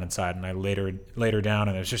the ground inside, and I laid her down,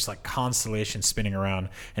 and there's just like constellations spinning around,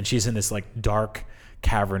 and she's in this like dark,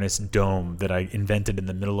 cavernous dome that I invented in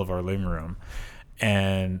the middle of our living room.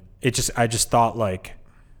 And I just thought, like,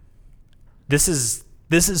 this is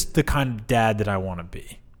the kind of dad that I want to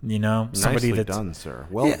be. You know, somebody nicely that's done, sir.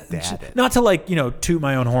 Well, dadded. Not to like, you know, toot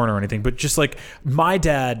my own horn or anything, but just like my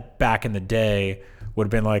dad back in the day would have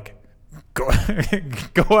been like, go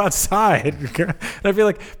outside. And I'd be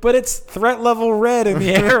like, but it's threat level red in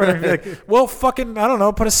the air. And I'd be like, well, fucking, I don't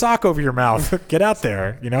know, put a sock over your mouth. Get out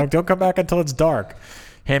there. You know, don't come back until it's dark.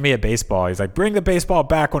 Hand me a baseball. He's like, bring the baseball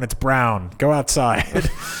back when it's brown. Go outside.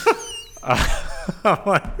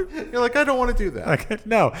 You're like, I don't want to do that. Like,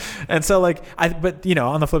 no. And so like, but you know,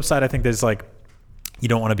 on the flip side, I think there's like, you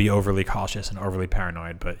don't want to be overly cautious and overly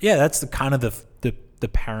paranoid, but yeah, that's the kind of the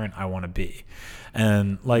parent I want to be.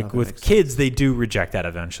 And like with kids, they do reject that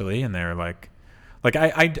eventually. And they're like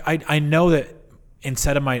I know that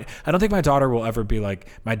instead of I don't think my daughter will ever be like,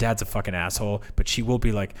 my dad's a fucking asshole, but she will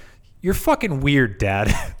be like, you're fucking weird,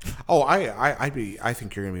 Dad. Oh, I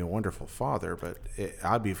think you're gonna be a wonderful father, but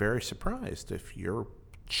I'd be very surprised if your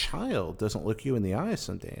child doesn't look you in the eye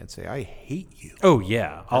someday and say, "I hate you." Oh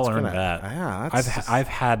yeah, I'll learn that. Yeah, I've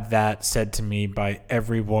had that said to me by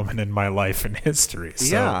every woman in my life in history.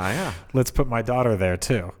 So yeah. Let's put my daughter there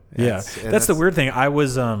too. That's the weird thing. I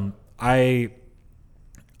was I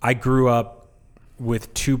grew up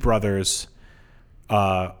with two brothers.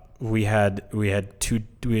 We had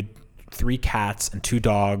 3 cats and 2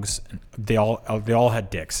 dogs, and they all had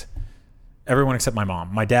dicks. Everyone except my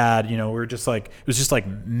mom. My dad, you know, we were just like, it was just like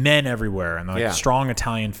men everywhere, and like strong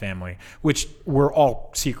Italian family, which were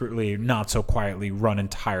all secretly, not so quietly, run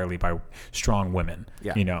entirely by strong women.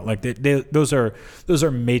 Yeah. You know, like those are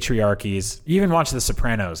matriarchies. You even watch The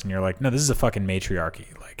Sopranos, and you're like, no, this is a fucking matriarchy.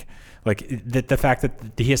 Like the fact that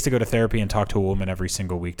he has to go to therapy and talk to a woman every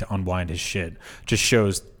single week to unwind his shit just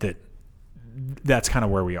shows that that's kind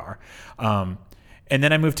of where we are. And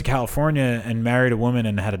then I moved to California and married a woman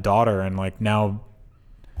and had a daughter. And like now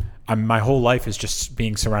my whole life is just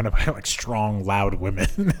being surrounded by like strong, loud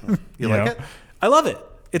women. You like it? I love it.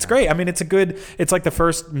 It's great. I mean, it's like the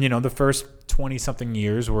first 20 something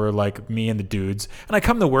years were like me and the dudes, and I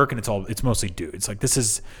come to work and it's mostly dudes. Like this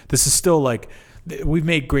is still like, we've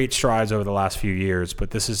made great strides over the last few years,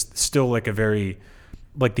 but this is still like a very,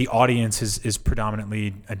 like the audience is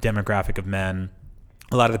predominantly a demographic of men.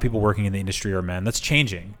 A lot of the people working in the industry are men. That's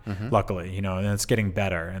changing, luckily, you know, and it's getting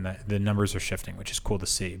better, and the numbers are shifting, which is cool to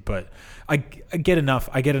see. But I get enough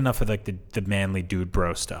of like the manly dude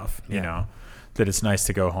bro stuff, you know, that it's nice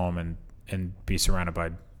to go home and be surrounded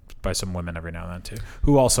by some women every now and then too,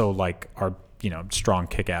 who also like are, you know, strong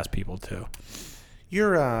kick-ass people too.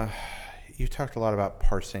 You talked a lot about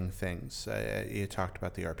parsing things. You talked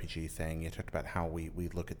about the RPG thing. You talked about how we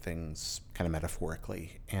look at things kind of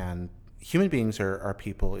metaphorically. And human beings are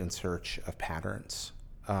people in search of patterns.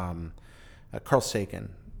 Carl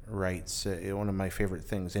Sagan writes, one of my favorite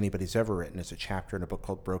things anybody's ever written is a chapter in a book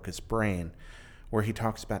called Broca's Brain, where he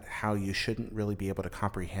talks about how you shouldn't really be able to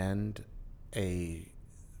comprehend a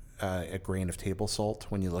grain of table salt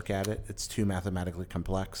when you look at it. It's too mathematically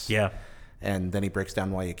complex. Yeah. And then he breaks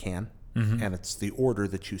down why you can. Mm-hmm. And it's the order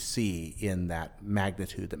that you see in that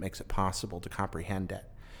magnitude that makes it possible to comprehend it.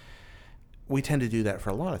 We tend to do that for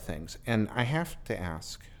a lot of things. And I have to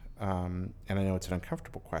ask, and I know it's an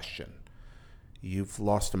uncomfortable question. You've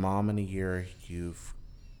lost a mom in a year. You've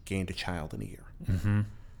gained a child in a year. Mm-hmm.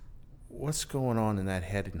 what's going on in that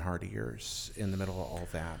head and heart of yours in the middle of all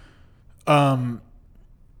that?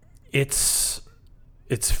 It's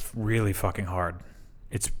really fucking hard.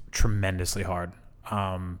 It's tremendously hard.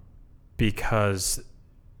 Because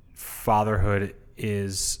fatherhood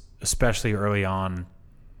is, especially early on,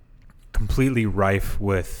 completely rife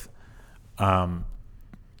with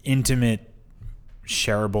intimate,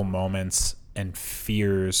 shareable moments and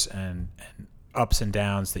fears and ups and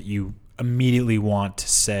downs that you immediately want to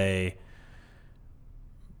say,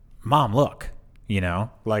 Mom, look,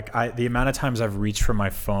 like the amount of times I've reached for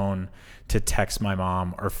my phone to text my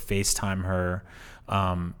mom or FaceTime her,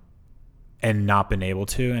 and not been able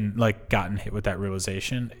to, and like gotten hit with that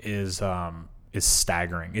realization is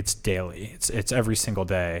staggering. It's daily. It's every single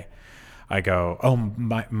day. I go, oh,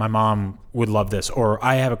 my mom would love this, or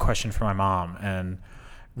I have a question for my mom, and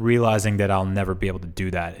realizing that I'll never be able to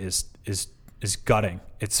do that is gutting.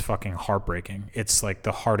 It's fucking heartbreaking. It's like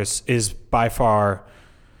the hardest, is by far,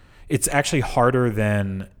 it's actually harder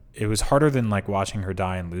than like watching her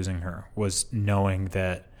die and losing her, was knowing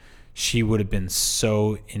that she would have been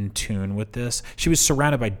so in tune with this. She was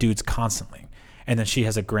surrounded by dudes constantly. And then she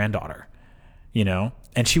has a granddaughter, and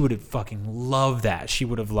she would have fucking loved that. She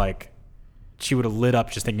would have lit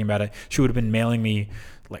up just thinking about it. She would have been mailing me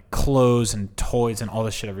like clothes and toys and all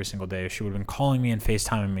this shit every single day. She would have been calling me and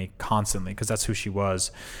FaceTiming me constantly because that's who she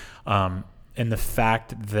was. And the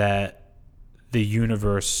fact that the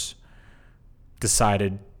universe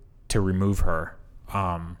decided to remove her,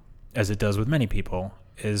 as it does with many people,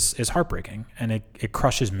 is heartbreaking. And it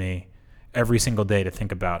crushes me every single day to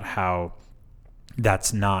think about how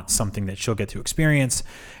that's not something that she'll get to experience,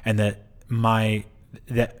 and that my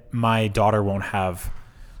daughter won't have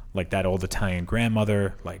like that old Italian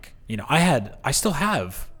grandmother. Like, I still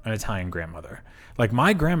have an Italian grandmother. Like,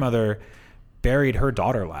 my grandmother buried her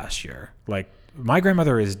daughter last year. Like, my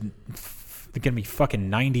grandmother is gonna be fucking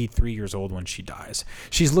 93 years old when she dies.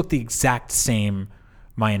 She's looked the exact same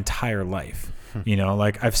my entire life.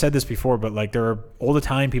 Like, I've said this before, but like, there are old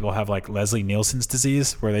Italian people have like Leslie Nielsen's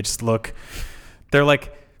disease, where they just they're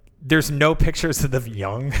like, there's no pictures of them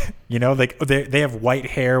young, like they have white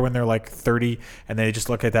hair when they're like 30 and they just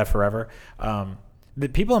look at that forever. The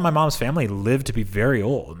people in my mom's family live to be very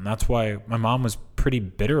old. And that's why my mom was pretty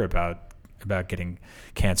bitter about getting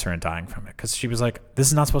cancer and dying from it. 'Cause she was like, this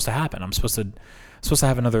is not supposed to happen. I'm supposed to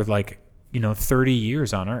have another 30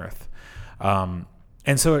 years on earth.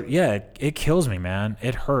 And so, it kills me, man.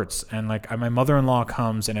 It hurts. And like, my mother-in-law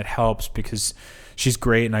comes and it helps because she's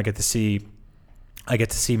great. And I get to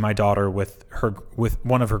see my daughter with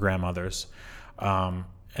one of her grandmothers. And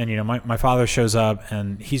my father shows up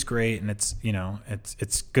and he's great. And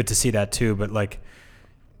it's good to see that too. But like,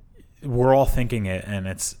 we're all thinking it, and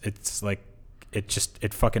it's like,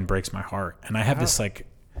 it fucking breaks my heart. And I have this like,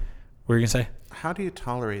 what were you gonna say? How do you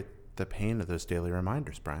tolerate the pain of those daily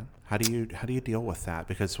reminders, Brian? How do you deal with that?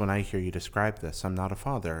 Because when I hear you describe this, I'm not a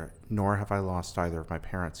father, nor have I lost either of my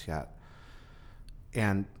parents yet.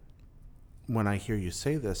 And when I hear you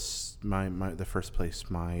say this, the first place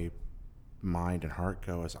my mind and heart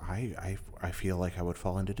go is I feel like I would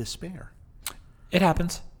fall into despair. It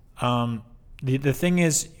happens. The thing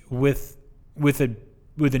is, with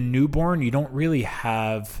a newborn, you don't really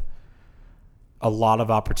have a lot of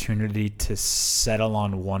opportunity to settle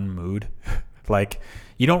on one mood. Like,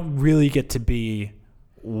 you don't really get to be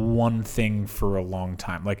one thing for a long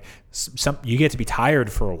time. Like, you get to be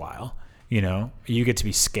tired for a while, you get to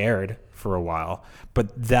be scared for a while,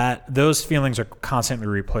 but those feelings are constantly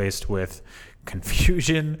replaced with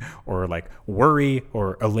confusion or like worry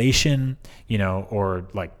or elation, or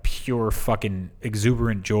like pure fucking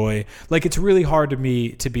exuberant joy. Like, it's really hard to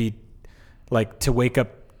me to be like, to wake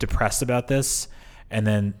up depressed about this and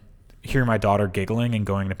then hear my daughter giggling and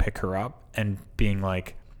going to pick her up and being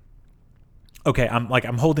like, okay,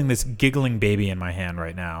 I'm holding this giggling baby in my hand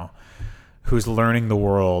right now who's learning the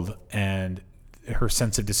world, and her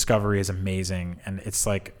sense of discovery is amazing. And it's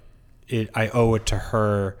like, I owe it to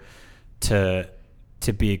her to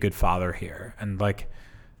be a good father here. And like,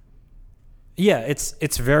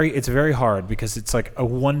 it's very hard, because it's like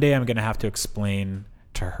one day I'm going to have to explain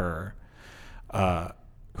to her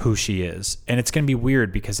who she is. And it's going to be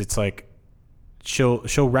weird, because it's like, she'll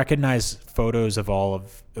recognize photos of all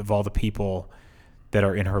the people that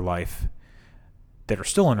are in her life, that are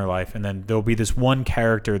still in her life. And then there'll be this one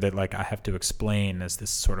character that like I have to explain as this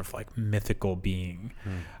sort of like mythical being,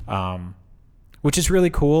 which is really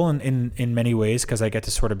cool in many ways, because I get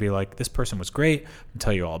to sort of be like, this person was great, I'll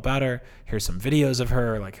tell you all about her. Here's some videos of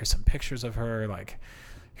her, like here's some pictures of her, like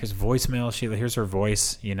here's voicemail, here's her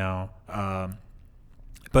voice,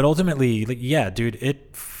 But ultimately, like, yeah, dude,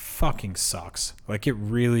 it fucking sucks. Like it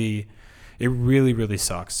really, really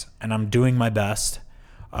sucks. And I'm doing my best.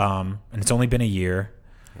 And it's only been a year.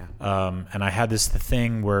 Yeah. And I had the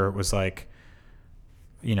thing where it was like,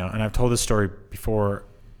 you know, and I've told this story before.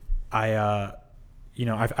 I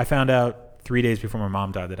found out 3 days before my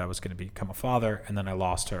mom died that I was going to become a father, and then I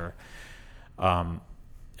lost her. And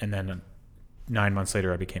then 9 months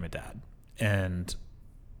later, I became a dad. And,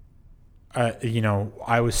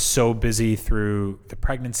 I was so busy through the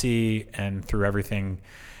pregnancy and through everything.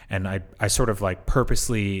 And I sort of like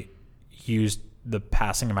purposely used the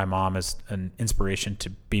passing of my mom as an inspiration to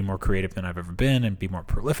be more creative than I've ever been and be more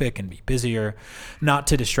prolific and be busier, not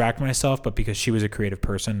to distract myself, but because she was a creative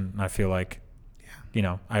person. I feel like,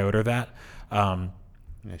 I owed her that.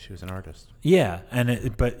 Yeah, she was an artist. Yeah.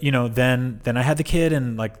 But then I had the kid,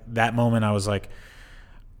 and like that moment I was like,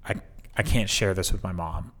 I can't share this with my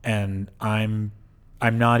mom, and I'm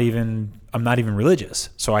not even religious.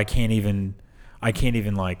 So I can't even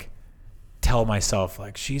like tell myself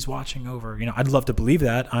like she's watching over, I'd love to believe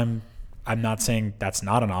that. I'm not saying that's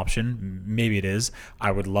not an option. Maybe it is.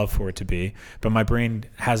 I would love for it to be, but my brain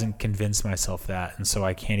hasn't convinced myself that. And so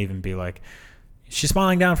I can't even be like, she's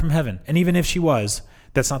smiling down from heaven. And even if she was,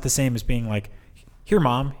 that's not the same as being like, here,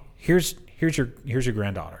 mom, here's your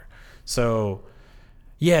granddaughter. So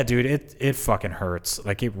yeah, dude, it fucking hurts.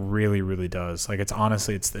 Like it really, really does. Like it's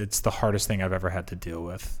honestly, it's the hardest thing I've ever had to deal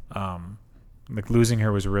with. Like losing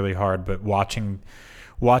her was really hard, but watching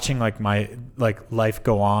like my like life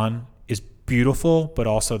go on is beautiful, but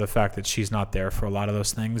also the fact that she's not there for a lot of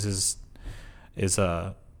those things is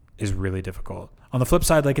really difficult. On the flip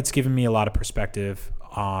side, like it's given me a lot of perspective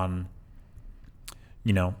on,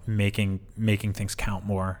 making things count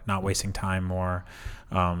more, not wasting time more.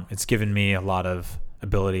 It's given me a lot of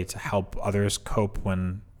ability to help others cope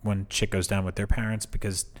when shit goes down with their parents,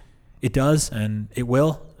 because it does and it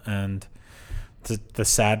will. And the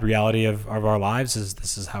sad reality of our lives is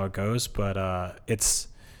this is how it goes. But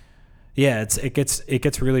it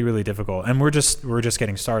gets really, really difficult, and we're just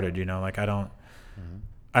getting started. Like I don't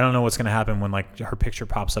know what's going to happen when like her picture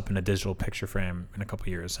pops up in a digital picture frame in a couple of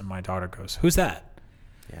years, and my daughter goes, "Who's that?"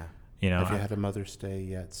 Yeah. Have you had a Mother's Day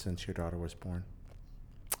yet since your daughter was born?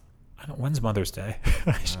 When's Mother's Day?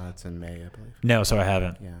 It's in May, I believe. No, so I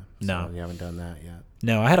haven't. Yeah. No, you haven't done that yet.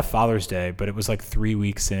 No, I had a Father's Day, but it was like 3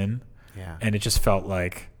 weeks in. Yeah. And it just felt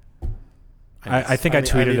like I think I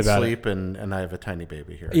tweeted about sleep it. And I have a tiny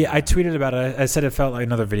baby here. Yeah, I tweeted about it. I said it felt like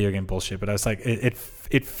another video game bullshit, but I was like,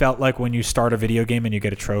 it felt like when you start a video game and you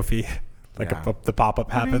get a trophy, like the pop up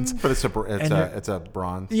happens. But it's a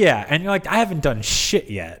bronze. Yeah, and you're like, I haven't done shit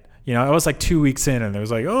yet. I was like 2 weeks in, and it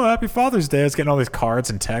was like, oh, happy Father's Day. I was getting all these cards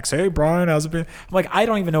and texts. Hey, Brian, how's it been? I'm like, I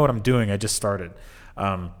don't even know what I'm doing. I just started.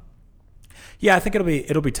 Yeah, I think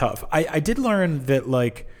it'll be tough. I did learn that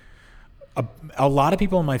like a lot of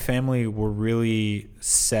people in my family were really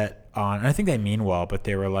set on, and I think they mean well, but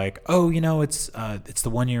they were like, oh, it's the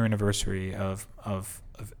 1 year anniversary of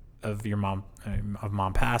your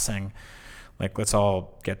mom passing. Like, let's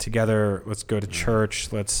all get together. Let's go to church.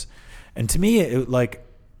 And to me, it like,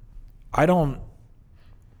 I don't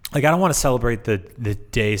want to celebrate the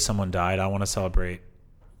day someone died. I want to celebrate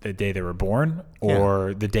the day they were born,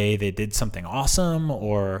 or the day they did something awesome,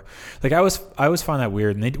 or like I always find that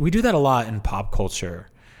weird. And we do that a lot in pop culture,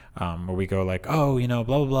 where we go like, oh, blah,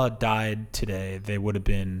 blah, blah died today. They would have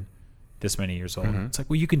been this many years old. Mm-hmm. It's like,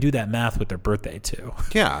 well, you can do that math with their birthday too.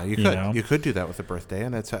 Yeah, you could. You could do that with a birthday.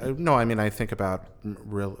 And it's, I think about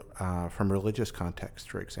from religious context,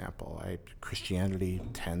 for example, Christianity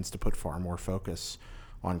tends to put far more focus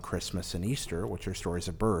on Christmas and Easter, which are stories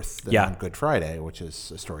of birth, than on Good Friday, which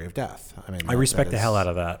is a story of death. I respect the hell out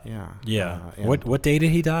of that. Yeah. Yeah. What day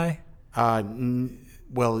did he die?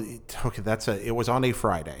 Well, okay, it was on a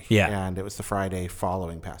Friday. Yeah. And it was the Friday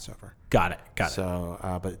following Passover. Got it. So,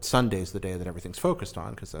 but Sunday's the day that everything's focused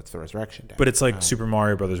on, because that's the resurrection day. But it's like Super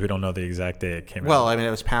Mario Brothers. We don't know the exact day it came out. Well,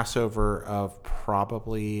 it was Passover of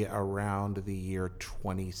probably around the year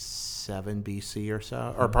 27 BC or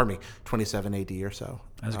so, or pardon me, 27 AD or so.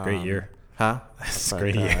 That's a great year. Huh? That's a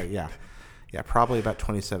great year. Yeah, probably about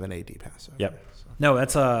 27 AD Passover. Yep. So. No,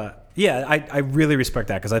 that's I really respect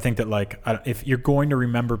that, because I think that like if you're going to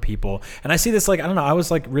remember people, and I see this like, I don't know, I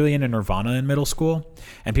was like really into Nirvana in middle school,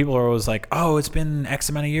 and people are always like, oh, it's been X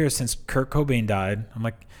amount of years since Kurt Cobain died. I'm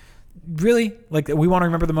like, really? Like, we want to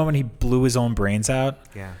remember the moment he blew his own brains out?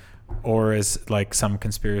 Yeah. or as like some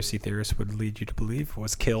conspiracy theorists would lead you to believe,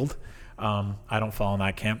 was killed. I don't fall in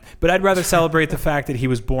that camp, but I'd rather celebrate the fact that he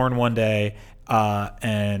was born one day,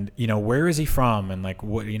 and where is he from, and like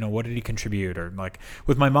what did he contribute, or like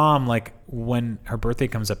with my mom, like when her birthday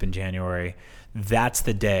comes up in January, that's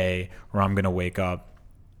the day where I'm gonna wake up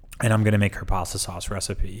and I'm gonna make her pasta sauce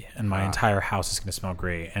recipe, and my entire house is gonna smell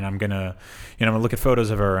great, and I'm gonna look at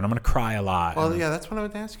photos of her, and I'm gonna cry a lot. Well, yeah, that's what I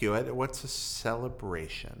would ask you. What's a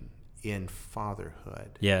celebration in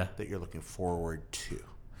fatherhood that you're looking forward to?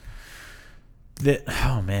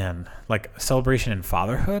 Like celebration in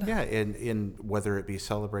fatherhood? Yeah, in whether it be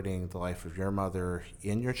celebrating the life of your mother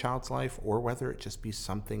in your child's life, or whether it just be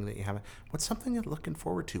something that you haven't. What's something you're looking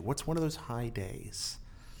forward to? What's one of those high days?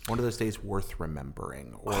 One of those days worth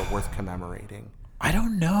remembering or worth commemorating? I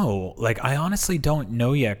don't know. Like, I honestly don't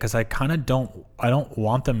know yet, because I kind of don't. I don't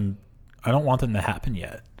want them to happen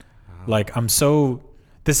yet. Like, I'm so.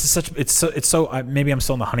 This is such. It's so. Maybe I'm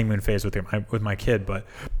still in the honeymoon phase with my kid, but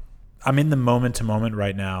I'm in the moment to moment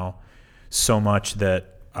right now so much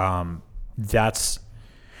that that's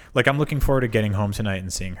like, I'm looking forward to getting home tonight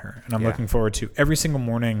and seeing her. And I'm looking forward to every single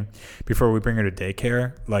morning before we bring her to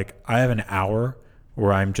daycare. Like, I have an hour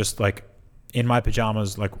where I'm just like in my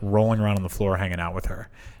pajamas, like rolling around on the floor, hanging out with her.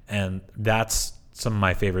 And that's some of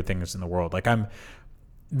my favorite things in the world. Like,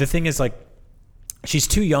 the thing is, like, she's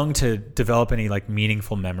too young to develop any like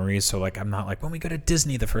meaningful memories. So like, I'm not like when we go to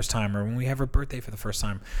Disney the first time, or when we have her birthday for the first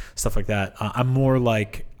time, stuff like that. I'm more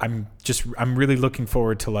like, I'm really looking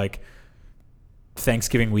forward to like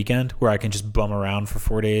Thanksgiving weekend, where I can just bum around for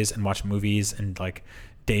 4 days and watch movies and like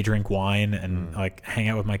day drink wine and like hang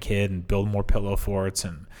out with my kid and build more pillow forts.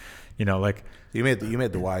 And like, you made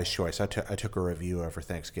the wise choice. I took a review over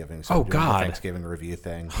Thanksgiving. So oh I'm doing God, the Thanksgiving review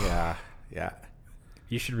thing. Yeah.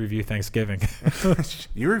 You should review Thanksgiving.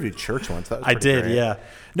 You reviewed church once. That was I did, great. yeah.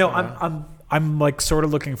 No, I'm like sort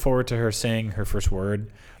of looking forward to her saying her first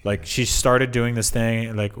word. Like, she started doing this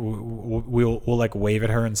thing. Like, we'll like wave at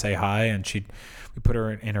her and say hi, and we put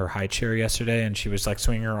her in her high chair yesterday, and she was like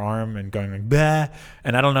swinging her arm and going like bah.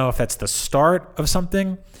 And I don't know if that's the start of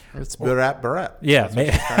something. It's barat. Yeah,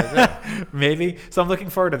 maybe. So I'm looking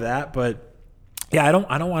forward to that, but. Yeah, I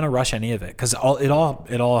don't want to rush any of it, because it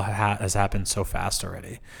all has happened so fast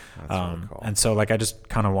already. That's really cool. And so like, I just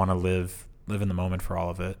kind of want to live in the moment for all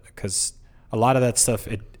of it, because a lot of that stuff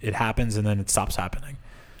it happens and then it stops happening.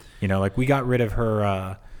 Like, we got rid of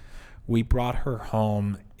her. We brought her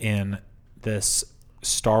home in this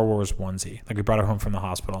Star Wars onesie. Like, we brought her home from the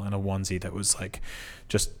hospital in a onesie that was like,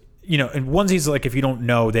 just and onesies, like, if you don't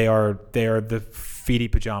know, they are the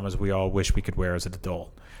feety pajamas we all wish we could wear as an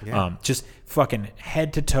adult. Yeah. Just fucking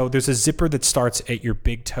head to toe. There's a zipper that starts at your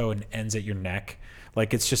big toe and ends at your neck.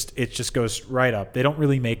 Like, it just goes right up. They don't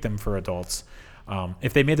really make them for adults.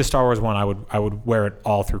 If they made the Star Wars one, I would wear it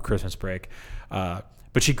all through Christmas break. But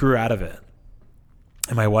she grew out of it.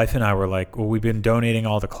 And my wife and I were like, well, we've been donating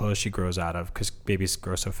all the clothes she grows out of, because babies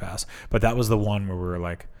grow so fast. But that was the one where we were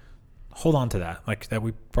like, hold on to that. Like, that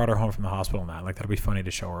we brought her home from the hospital, and that, like, that'll be funny to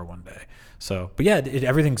show her one day. So, but yeah,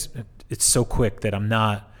 it's so quick that I'm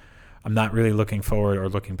not really looking forward or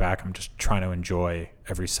looking back. I'm just trying to enjoy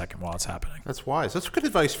every second while it's happening. That's wise. That's good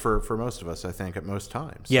advice for most of us, I think, at most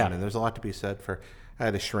times. Yeah. I mean, there's a lot to be said for. I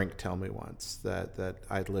had a shrink tell me once that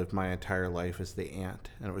I'd lived my entire life as the ant,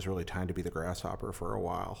 and it was really time to be the grasshopper for a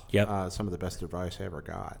while. Yep. Some of the best advice I ever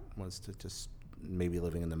got was to just maybe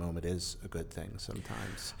living in the moment is a good thing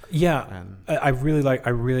sometimes. Yeah. And I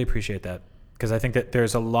really appreciate that, because I think that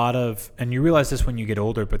there's a lot of, and you realize this when you get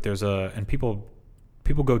older, but and people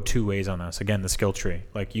go two ways on this. Again, the skill tree.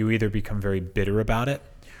 Like, you either become very bitter about it,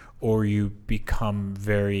 or you become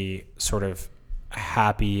very sort of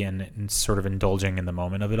happy and sort of indulging in the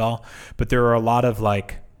moment of it all. But there are a lot of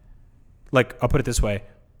like I'll put it this way.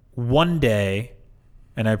 One day,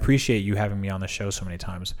 and I appreciate you having me on the show so many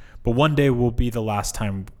times, but one day will be the last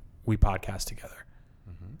time we podcast together.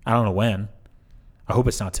 Mm-hmm. I don't know when. I hope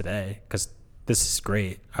it's not today, because this is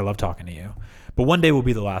great. I love talking to you. But one day will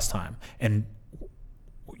be the last time. And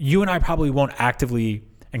you and I probably won't actively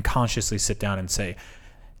and consciously sit down and say,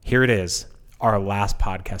 here it is, our last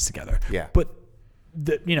podcast together. Yeah. But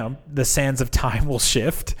the sands of time will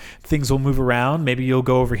shift. Things will move around. Maybe you'll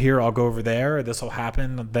go over here, I'll go over there, or this will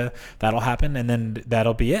happen, that'll happen, and then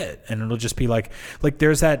that'll be it. And it'll just be like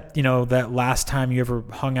there's that, that last time you ever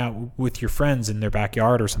hung out with your friends in their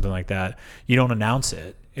backyard or something like that. You don't announce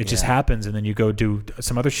it. It just happens, and then you go do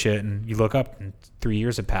some other shit, and you look up, and 3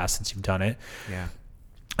 years have passed since you've done it. Yeah.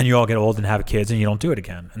 And you all get old and have kids, and you don't do it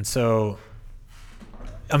again. And so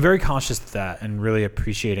I'm very conscious of that and really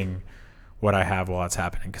appreciating what I have while it's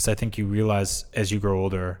happening, because I think you realize as you grow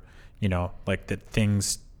older, like that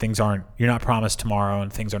things aren't, you're not promised tomorrow,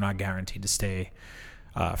 and things are not guaranteed to stay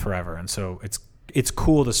forever. And so it's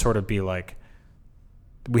cool to sort of be like,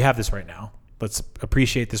 we have this right now. Let's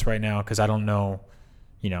appreciate this right now, because I don't know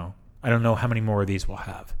how many more of these we'll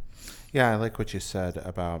have. Yeah, I like what you said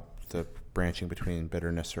about the branching between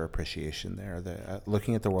bitterness or appreciation there.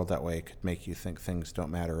 Looking at the world that way could make you think things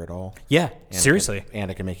don't matter at all. Yeah, seriously.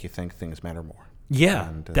 And it can make you think things matter more. Yeah,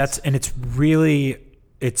 and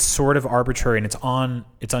it's sort of arbitrary, and it's on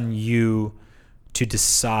you to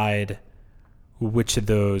decide which of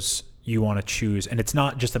those you want to choose. And it's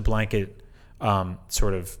not just a blanket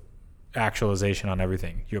sort of actualization on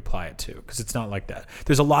everything you apply it to, because it's not like that.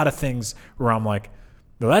 There's a lot of things where I'm like,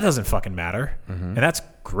 well, that doesn't fucking matter. Mm-hmm. And that's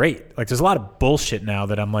great. Like, there's a lot of bullshit now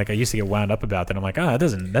that I'm like, I used to get wound up about that. I'm like, that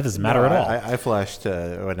doesn't matter at all. I flashed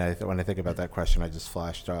when I think about that question, I just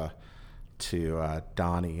flashed to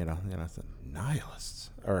Donnie, the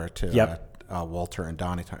nihilists, or to Walter and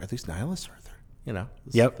Donnie. Are these nihilists, Arthur? Et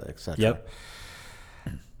cetera. Yep.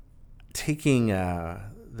 Taking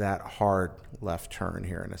that hard left turn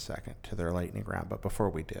here in a second to their lightning round, but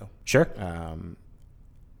before we do, sure.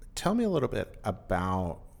 Tell me a little bit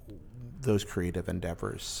about those creative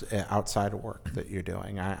endeavors outside of work that you're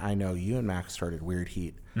doing. I know you and Max started Weird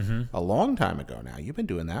Heat a long time ago now. You've been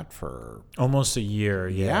doing that for almost a year.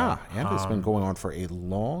 Yeah, and it's been going on for a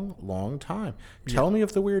long, long time. Tell me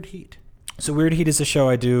of the Weird Heat. So Weird Heat is a show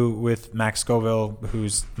I do with Max Scoville,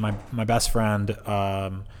 who's my best friend,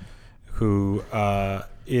 who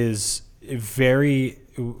is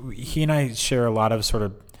he and I share a lot of sort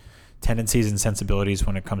of tendencies and sensibilities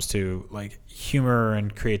when it comes to like humor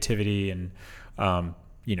and creativity, and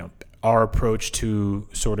our approach to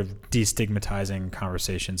sort of destigmatizing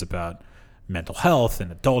conversations about mental health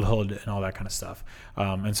and adulthood and all that kind of stuff.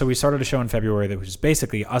 And so we started a show in February that was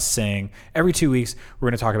basically us saying every 2 weeks we're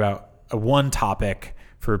going to talk about one topic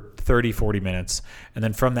for 30-40 minutes, and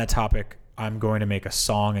then from that topic I'm going to make a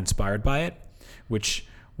song inspired by it, which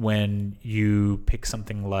when you pick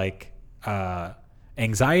something like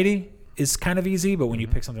anxiety is kind of easy, but when you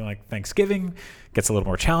pick something like Thanksgiving, it gets a little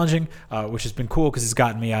more challenging, which has been cool because it's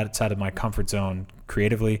gotten me outside of my comfort zone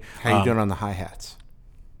creatively. How are you doing on the hi-hats?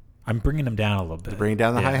 I'm bringing them down a little bit. Bringing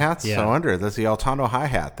down the hi-hats? Yeah. So under, that's the Altano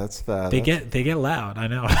hi-hat. They get loud. I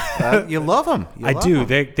know. You love them. I do.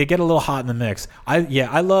 They get a little hot in the mix.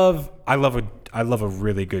 I love a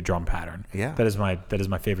really good drum pattern. Yeah. That is my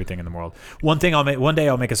favorite thing in the world. One day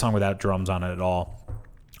I'll make a song without drums on it at all.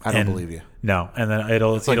 I don't believe you. No, and then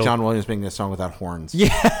it's like John Williams making a song without horns. Yeah.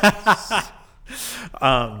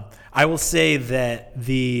 I will say that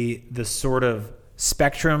the sort of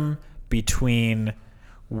spectrum between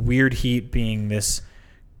Weird Heat being this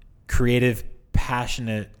creative,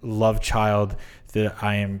 passionate love child that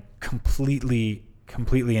I am completely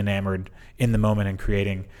enamored in the moment and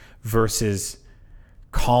creating, versus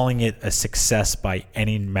calling it a success by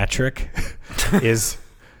any metric is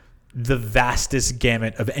the vastest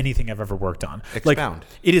gamut of anything I've ever worked on. Expound. Like,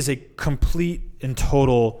 it is a complete and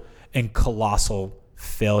total and colossal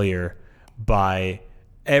failure by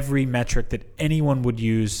every metric that anyone would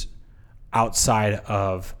use outside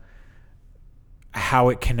of how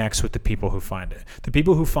it connects with the people who find it. The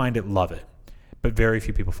people who find it love it, but very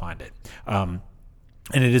few people find it. And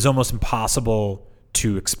it is almost impossible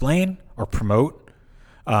to explain or promote.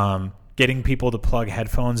 Getting people to plug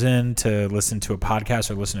headphones in to listen to a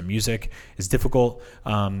podcast or listen to music is difficult.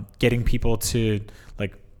 Getting people to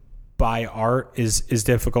like buy art is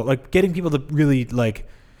difficult. Like getting people to really like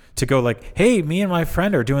to go like, hey, me and my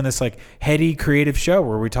friend are doing this like heady creative show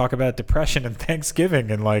where we talk about depression and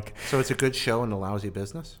Thanksgiving and like. So it's a good show in a lousy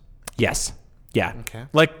business? Yes. Yeah. Okay.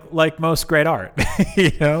 Like most great art, but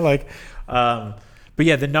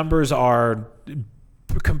yeah, the numbers are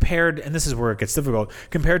compared, and this is where it gets difficult,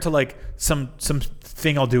 compared to like some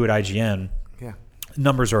thing I'll do at IGN. Yeah.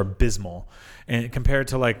 Numbers are abysmal. And compared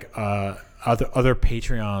to like other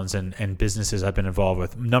Patreons and businesses I've been involved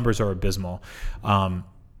with, numbers are abysmal.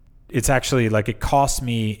 It's actually like it cost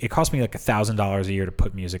me like $1,000 a year to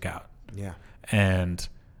put music out. Yeah. And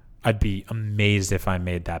I'd be amazed if I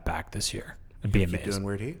made that back this year. I'd be amazed. You doing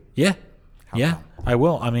Weird Heat? Yeah. How come? I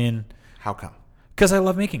will. I mean, how come? Because I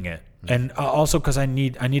love making it. And also because I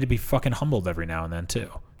need to be fucking humbled every now and then too.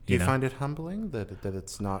 Do you find it humbling that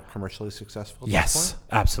it's not commercially successful? At Yes, this point?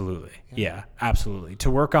 absolutely. Yeah, absolutely. To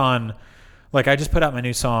work on, like, I just put out my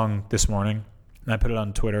new song this morning, and I put it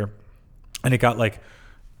on Twitter, and it got like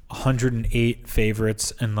 108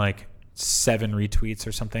 favorites and like 7 retweets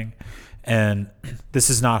or something. And this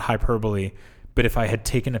is not hyperbole, but if I had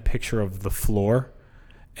taken a picture of the floor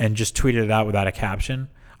and just tweeted it out without a caption,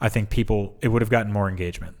 I think it would have gotten more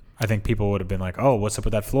engagement. I think people would have been like, oh, what's up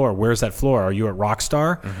with that floor? Where's that floor? Are you at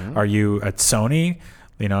Rockstar? Are you at Sony?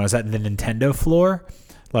 Is that the Nintendo floor?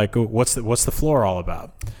 Like, what's the floor all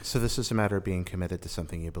about? So this is a matter of being committed to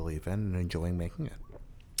something you believe in and enjoying making it.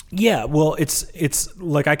 Yeah, well, it's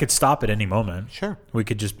like I could stop at any moment. Sure. We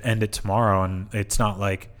could just end it tomorrow, and it's not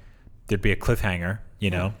like there'd be a cliffhanger,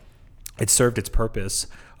 It served its purpose,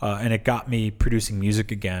 and it got me producing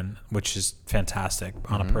music again, which is fantastic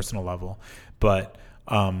on a personal level. But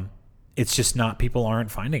it's just not, people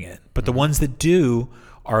aren't finding it. But the ones that do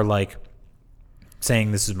are like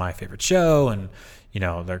saying this is my favorite show, and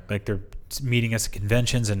they're meeting us at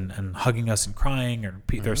conventions and hugging us and crying, or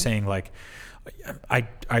they're saying like,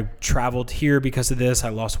 I traveled here because of this, I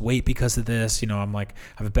lost weight because of this, I'm like,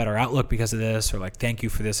 I have a better outlook because of this, or like, thank you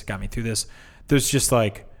for this, it got me through this. There's just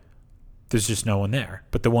no one there,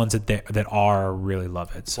 but the ones that are really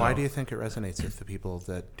love it. So why do you think it resonates with the people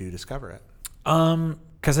that do discover it?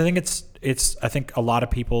 Because I think I think a lot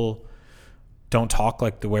of people don't talk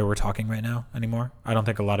like the way we're talking right now anymore. I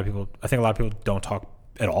think a lot of people don't talk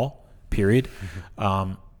at all, period.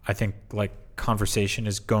 I think like conversation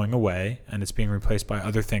is going away and it's being replaced by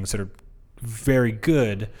other things that are very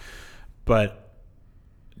good, but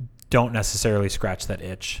don't necessarily scratch that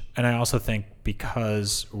itch. And I also think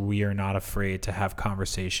because we are not afraid to have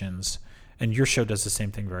conversations, and your show does the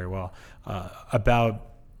same thing very well,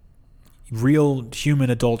 about real human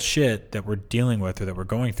adult shit that we're dealing with or that we're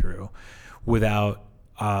going through, without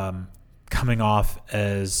coming off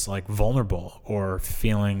as like vulnerable or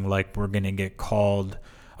feeling like we're going to get called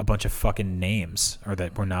a bunch of fucking names, or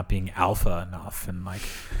that we're not being alpha enough, and like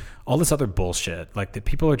all this other bullshit. Like that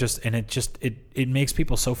people are just, and it makes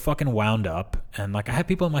people so fucking wound up. And like I have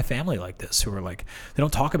people in my family like this who are like, they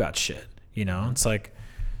don't talk about shit, It's like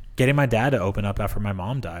getting my dad to open up after my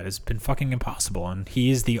mom died has been fucking impossible. And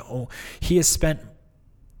he spent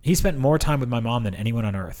more time with my mom than anyone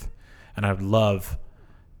on earth. And I would love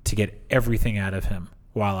to get everything out of him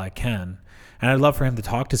while I can. And I'd love for him to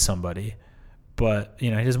talk to somebody, but he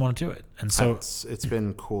doesn't want to do it. And so it's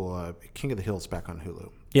been cool. King of the Hill's back on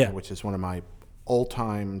Hulu. Yeah. Which is one of my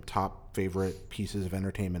all-time top favorite pieces of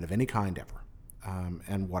entertainment of any kind ever.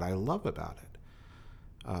 And what I love about it,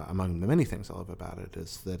 among the many things I love about it,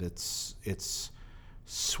 is that it's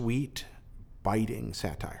sweet, biting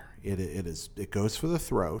satire. It goes for the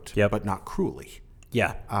throat, but not cruelly.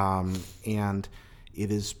 Yeah. And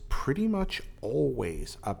it is pretty much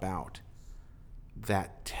always about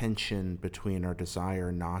that tension between our desire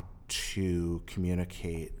not to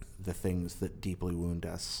communicate the things that deeply wound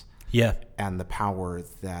us. Yeah. And the power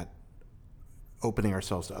that opening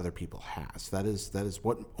ourselves to other people has. That is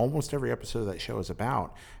what almost every episode of that show is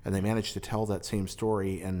about. And they managed to tell that same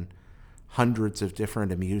story in hundreds of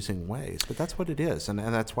different amusing ways. But that's what it is. And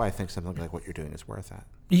that's why I think something like what you're doing is worth that.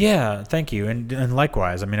 Yeah, thank you. And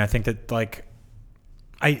likewise. I mean, I think that like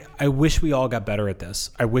I wish we all got better at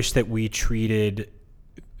this. I wish that we treated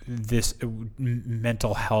this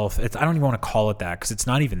mental health. I don't even want to call it that, because it's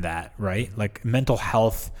not even that, right? Like mental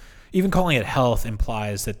health, even calling it health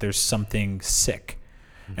implies that there's something sick.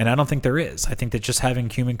 And I don't think there is. I think that just having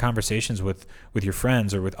human conversations with your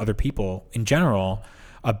friends or with other people in general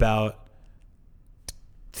about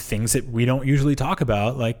things that we don't usually talk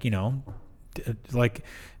about, like, like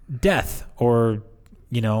death or,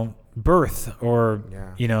 birth or,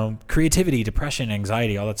 creativity, depression,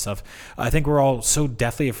 anxiety, all that stuff. I think we're all so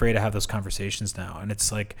deathly afraid to have those conversations now. And it's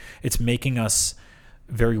like, it's making us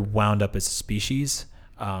very wound up as a species.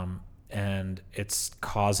 And it's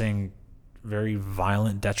causing very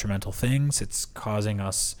violent, detrimental things. It's causing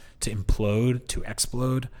us to implode, to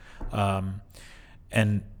explode.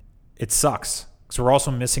 And it sucks. So we're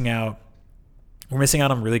also missing out. We're missing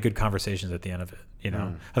out on really good conversations at the end of it.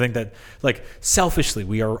 I think that, like, selfishly,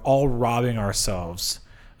 we are all robbing ourselves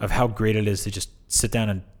of how great it is to just sit down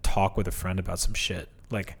and talk with a friend about some shit.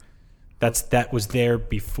 Like, that was there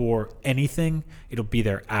before anything. It'll be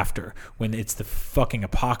there after, when it's the fucking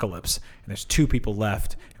apocalypse and there's two people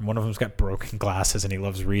left and one of them's got broken glasses and he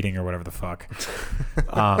loves reading or whatever the fuck.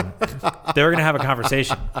 They're gonna have a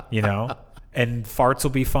conversation, and farts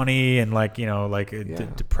will be funny, and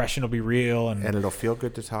depression will be real, and it'll feel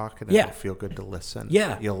good to talk, and it'll feel good to listen.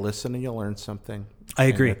 Yeah, you'll listen and you'll learn something. I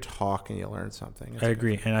agree. And you'll talk and you'll learn something. I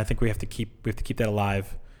agree, and I think we have to keep that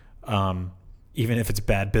alive, even if it's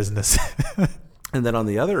bad business. And then on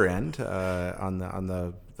the other end, on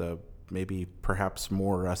the maybe perhaps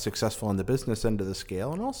more successful on the business end of the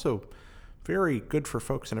scale, and also very good for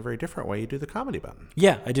folks in a very different way, you do the Comedy Button.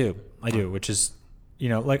 Yeah, I do, which is.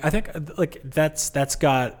 I think like that's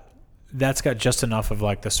got just enough of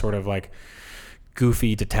like the sort of like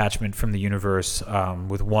goofy detachment from the universe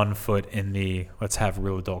with one foot in the let's have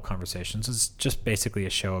real adult conversations. It's just basically a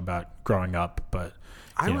show about growing up. But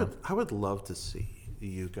I would love to see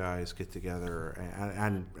you guys get together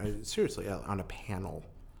and seriously on a panel,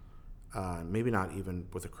 maybe not even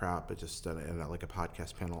with a crowd, but just like a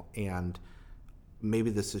podcast panel. And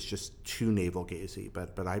maybe this is just too navel-gazy,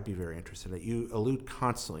 but I'd be very interested in it. You allude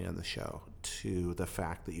constantly on the show to the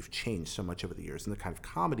fact that you've changed so much over the years, and the kind of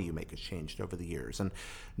comedy you make has changed over the years, and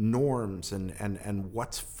norms and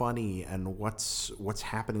what's funny and what's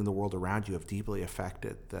happening in the world around you have deeply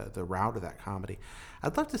affected the route of that comedy.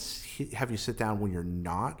 I'd love to have you sit down when you're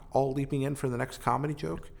not all leaping in for the next comedy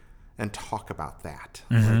joke and talk about that.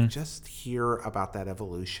 Like, just hear about that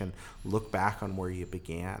evolution, look back on where you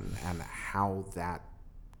began and how that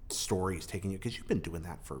story is taking you, because you've been doing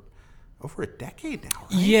that for over a decade now,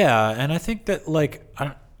 right? Yeah, and I think that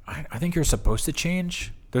I think you're supposed to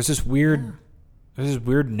change. There's this weird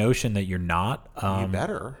notion that you're not. You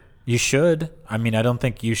better. You should. I mean, I don't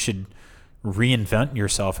think you should reinvent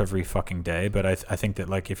yourself every fucking day, but I think that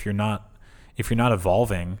like if you're not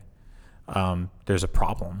evolving, there's a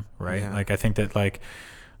problem, right? Yeah. Like I think that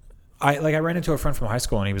I ran into a friend from high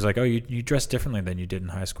school and he was like, "Oh, you dress differently than you did in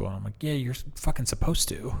high school." And I'm like, "Yeah, you're fucking supposed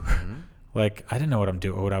to." Mm-hmm. Like I didn't know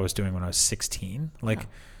what I was doing when I was 16. Like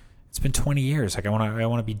it's been 20 years. Like I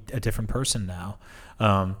want to be a different person now.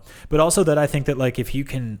 But also that I think that like if you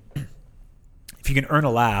can earn a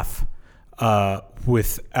laugh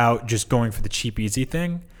without just going for the cheap easy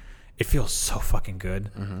thing, it feels so fucking good.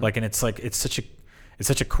 Mm-hmm. Like, and it's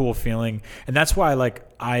such a cool feeling. And that's why like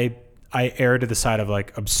I err to the side of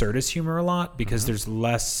like absurdist humor a lot, because there's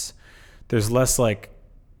less like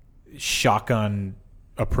shotgun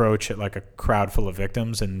approach at like a crowd full of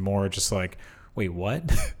victims and more just like, wait,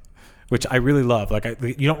 what? Which I really love. Like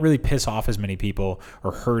you don't really piss off as many people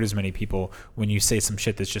or hurt as many people when you say some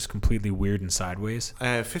shit that's just completely weird and sideways.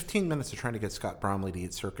 15 minutes of trying to get Scott Bromley to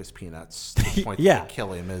eat circus peanuts to the point Yeah. that they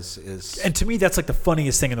kill him is. And to me, that's like the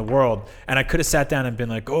funniest thing in the world. And I could have sat down and been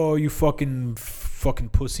like, "Oh, you fucking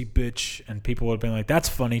pussy bitch," and people would have been like, "That's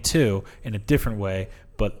funny too," in a different way.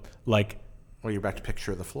 But like, well, you're back to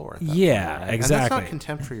picture the floor. Yeah, point, right? exactly. And that's not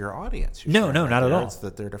contempt for your audience. No, not at all. It's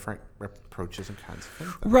that there are different approaches and kinds of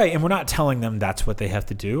things. Right, and we're not telling them that's what they have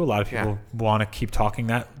to do. A lot of people want to keep talking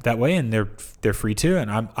that way, and they're free to.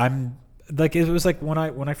 And I'm like, it was like when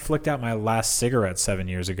I flicked out my last cigarette 7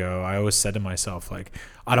 years ago, I always said to myself, like,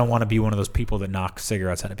 I don't want to be one of those people that knock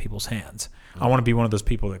cigarettes out of people's hands. I want to be one of those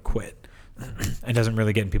people that quit and doesn't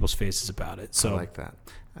really get in people's faces about it. So I like that.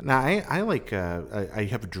 Now, I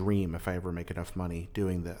have a dream if I ever make enough money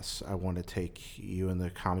doing this. I want to take you and the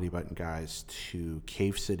Comedy Button guys to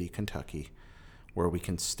Cave City, Kentucky, where we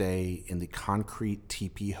can stay in the Concrete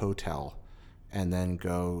Teepee Hotel and then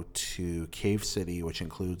go to Cave City, which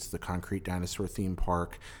includes the Concrete Dinosaur theme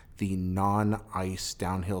park, the non-ice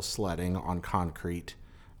downhill sledding on concrete,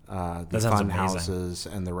 the fun houses,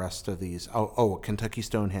 and the rest of these. Kentucky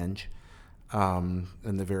Stonehenge. And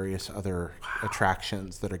the various other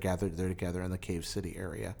attractions that are gathered there together in the Cave City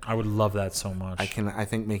area. I would love that so much. I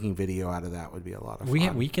think making video out of that would be a lot of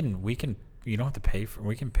fun. We can. You don't have to pay for.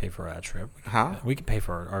 We can pay for that trip. Huh? We can pay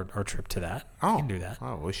for our trip to that. Oh, we can do that.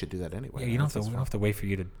 Oh, we should do that anyway. Yeah, you don't have to wait for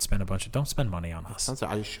you to spend a bunch of. Don't spend money on us.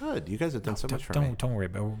 I should. You guys have done so much for me. Don't worry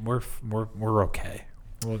about it. We're okay.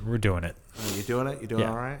 We're doing it. Are you doing it? You doing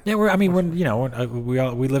all right? Yeah,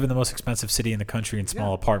 we live in the most expensive city in the country in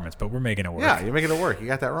small apartments, but we're making it work. Yeah, you're making it work. You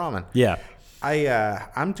got that ramen. Yeah.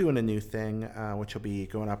 I'm doing a new thing, which will be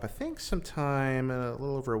going up, I think, sometime a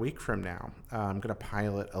little over a week from now. I'm going to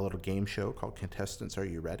pilot a little game show called Contestants Are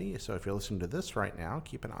You Ready? So if you're listening to this right now,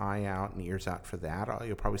 keep an eye out and ears out for that.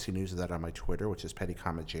 You'll probably see news of that on my Twitter, which is Petty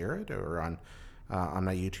Comma Jared, or on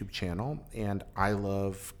my YouTube channel. And I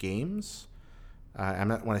love games.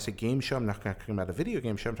 When I say game show, I'm not talking about a video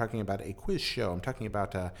game show. I'm talking about a quiz show. I'm talking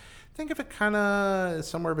about, think of it kind of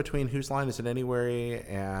somewhere between Whose Line Is It Anyway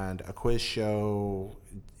and a quiz show,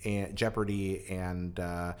 and Jeopardy, and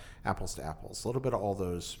Apples to Apples. A little bit of all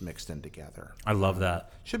those mixed in together. I love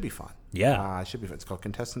that. Should be fun. Yeah. It should be fun. It's called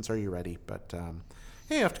Contestants Are You Ready? But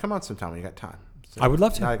hey, you have to come on sometime when you got time. So I would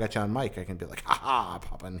love to. Now I got you on mic. I can be like,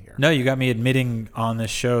 pop in here. No, you got me admitting on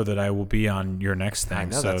this show that I will be on your next thing. I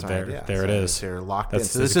know, so that's there it is. So you're locked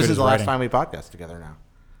That's in. So this is the last time we podcast together now.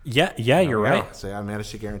 Yeah, you're right. So I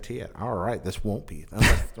managed to guarantee it. All right, this won't be.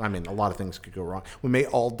 I mean, a lot of things could go wrong. We may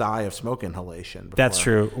all die of smoke inhalation. Before, That's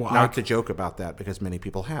true. Well, not to joke about that, because many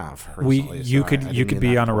people have. Recently, you could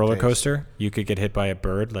be on a roller taste. coaster. You could get hit by a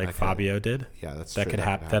bird like Fabio did. Yeah, that's that true. could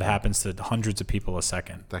happen. That happens to hundreds of people a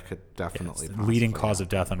second. That could definitely. The leading cause of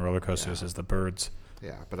death on roller coasters is the birds.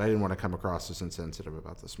 Yeah, but I didn't want to come across as insensitive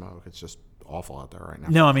about the smoke. It's just awful out there right now.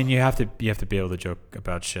 No, I mean you have to be able to joke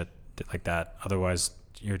about shit like that. Otherwise,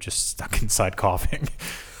 you're just stuck inside coughing.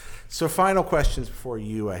 So final questions before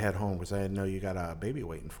you head home, because I know you got a baby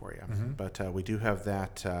waiting for you. Mm-hmm. But we do have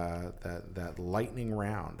that lightning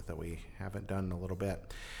round that we haven't done in a little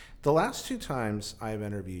bit. The last 2 times I've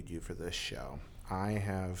interviewed you for this show, I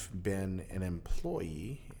have been an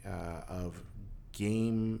employee of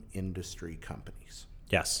game industry companies.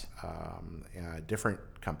 Yes. Different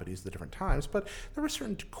companies at different times, but there was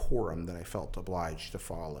certain decorum that I felt obliged to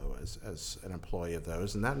follow as an employee of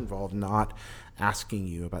those, and that involved not asking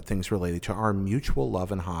you about things related to our mutual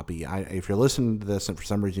love and hobby. If you're listening to this and for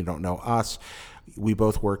some reason you don't know us, we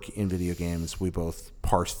both work in video games. We both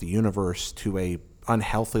parse the universe to a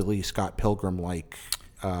unhealthily Scott Pilgrim-like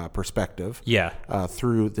perspective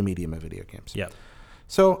through the medium of video games. Yeah.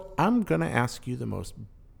 So I'm going to ask you the most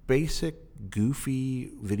basic,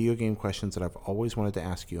 goofy video game questions that I've always wanted to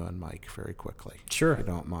ask you on mic very quickly. Sure. If you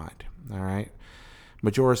don't mind. All right.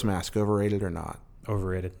 Majora's Mask, overrated or not?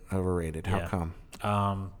 Overrated. Overrated. How come?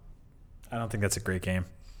 I don't think that's a great game,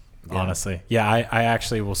 honestly. Yeah, I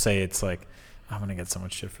actually will say it's like, I'm going to get so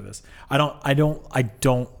much shit for this. I don't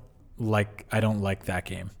like that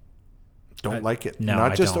game. Don't like it. No,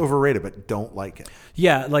 not just don't. Overrated, but don't like it.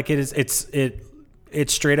 Yeah, like it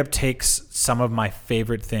straight up takes some of my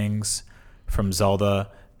favorite things from Zelda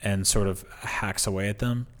and sort of hacks away at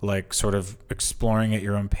them, like sort of exploring at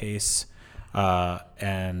your own pace,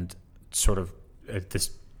 and sort of this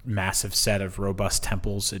massive set of robust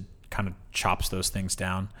temples. It kind of chops those things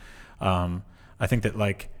down. I think that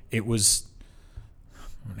like it was.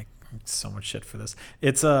 I'm gonna get so much shit for this.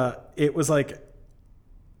 It was like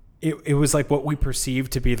what we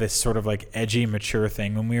perceived to be this sort of like edgy, mature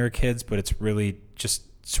thing when we were kids, but it's really just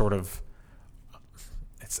sort of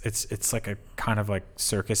it's like a kind of like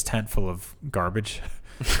circus tent full of garbage.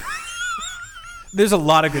 There's a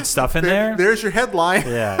lot of good stuff in there. There's your headline.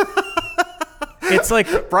 Yeah. It's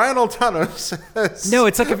like Brian Altano says. No,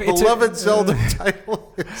 it's like beloved Zelda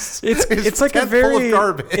title. It's like a very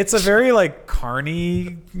garbage. It's a very like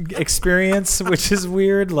carny experience, which is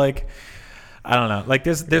weird. Like I don't know. Like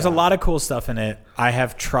there's a lot of cool stuff in it. I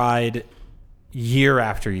have tried year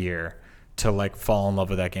after year to like fall in love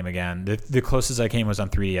with that game again. The closest I came was on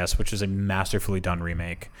 3DS, which is a masterfully done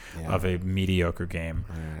remake of a mediocre game.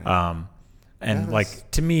 And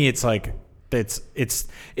like to me, it's like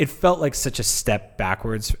it felt like such a step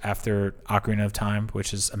backwards after Ocarina of Time,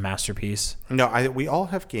 which is a masterpiece. No, we all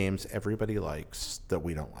have games everybody likes that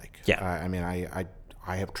we don't like. Yeah. I mean,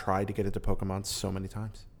 I have tried to get into Pokemon so many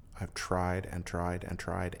times. I've tried and tried and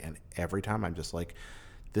tried, and every time I'm just like,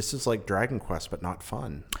 this is like Dragon Quest, but not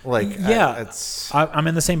fun. Like, I'm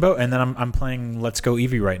in the same boat, and then I'm playing Let's Go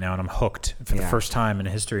Eevee right now, and I'm hooked for the first time in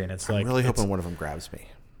history, and I'm really hoping one of them grabs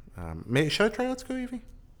me. Should I try Let's Go Eevee?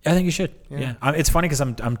 I think you should. Yeah. It's funny because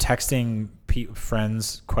I'm texting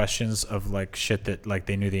friends questions of like shit that like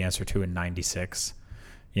they knew the answer to in '96.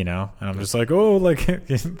 You know, and I'm just like, oh, like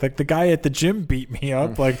the guy at the gym beat me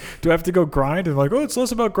up. Like, do I have to go grind? And like, oh, it's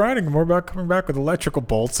less about grinding and more about coming back with electrical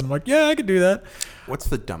bolts. And I'm like, yeah, I can do that. What's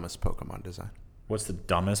the dumbest Pokemon design? What's the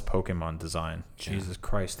dumbest Pokemon design? Jesus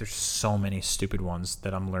Christ, there's so many stupid ones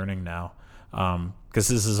that I'm learning now. Because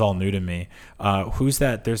this is all new to me. Who's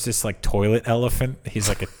that? There's this like toilet elephant. He's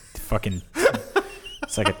like a fucking.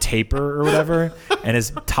 It's like a taper or whatever, and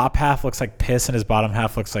his top half looks like piss and his bottom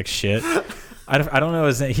half looks like shit. I don't know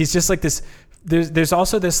his name. He's just like this. There's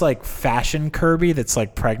also this like fashion Kirby that's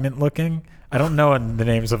like pregnant looking. I don't know the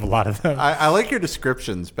names of a lot of them. I like your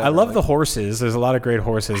descriptions better. I love the horses. There's a lot of great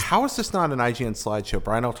horses. How is this not an IGN slideshow?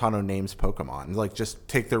 Brian Altano names Pokemon. Like, just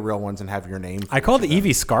take the real ones and have your name. I call the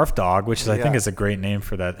Eevee Scarf Dog, which is I think is a great name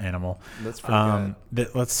for that animal. That's pretty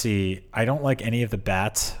good. Let's see. I don't like any of the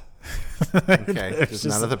bats. Okay, just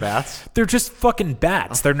none of the bats? They're just fucking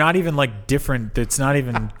bats. They're not even like different. It's not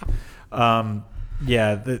even... I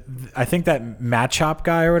think that Machop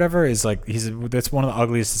guy or whatever is like that's one of the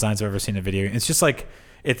ugliest designs I've ever seen in a video. It's just like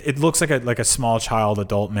it looks like a small child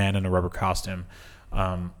adult man in a rubber costume.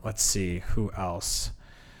 Let's see who else.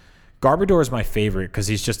 Garbodor is my favorite because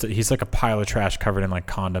he's like a pile of trash covered in like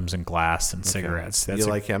condoms and glass and cigarettes. You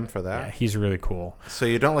like him for that? Yeah, he's really cool. So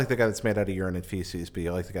you don't like the guy that's made out of urine and feces, but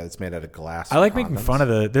you like the guy that's made out of glass. I like making fun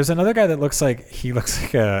of there's another guy that looks like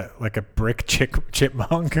a brick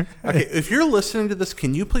chipmunk. Okay, if you're listening to this,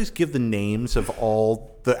 can you please give the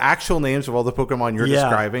actual names of all the Pokemon you're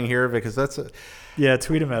describing here? Because that's yeah,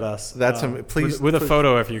 tweet them at us. Please with a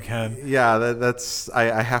photo if you can. Yeah, that's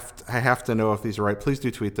I have to know if these are right. Please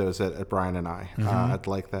do tweet those at Brian and I. I'd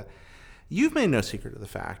like that. You've made no secret of the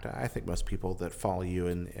fact. I think most people that follow you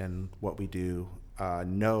and what we do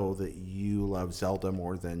know that you love Zelda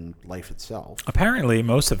more than life itself. Apparently,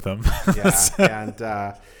 most of them. Yeah, and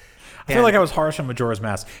I feel like I was harsh on Majora's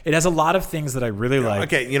Mask. It has a lot of things that I really like.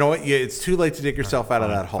 Okay, you know what? It's too late to dig yourself out of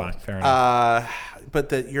that hole. Fine, fair enough.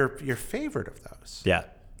 But your favorite of those,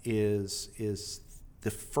 is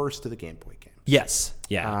the first of the Game Boy games. Yes.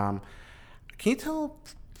 Yeah. Can you tell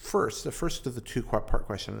the first of the two-part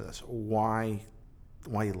question of this, why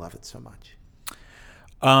you love it so much?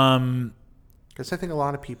 Because I think a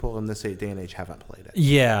lot of people in this day and age haven't played it.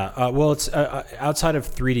 Yeah. Well, it's outside of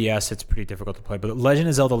 3DS, it's pretty difficult to play. But Legend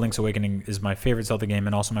of Zelda: Link's Awakening is my favorite Zelda game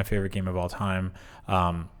and also my favorite game of all time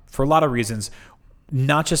for a lot of reasons.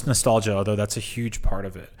 Not just nostalgia, although that's a huge part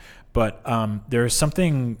of it. But there's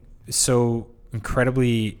something so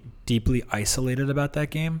incredibly deeply isolated about that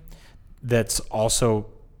game that's also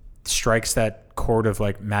strikes that chord of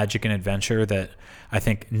like magic and adventure that I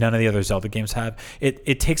think none of the other Zelda games have.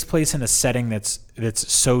 It takes place in a setting that's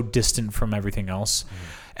so distant from everything else.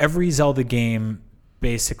 Every Zelda game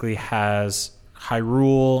basically has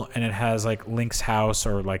Hyrule, and it has like Link's house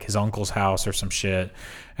or like his uncle's house or some shit,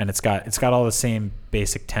 and it's got all the same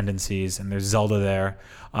basic tendencies, and there's Zelda there.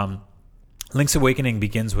 Link's Awakening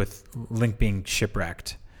begins with Link being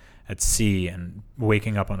shipwrecked at sea and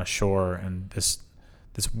waking up on a shore, and this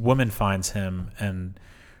woman finds him and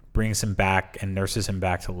brings him back and nurses him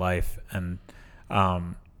back to life, and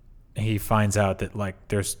he finds out that like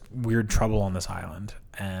there's weird trouble on this island,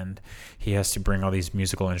 and he has to bring all these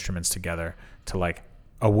musical instruments together to like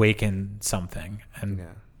awaken something, and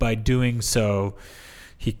by doing so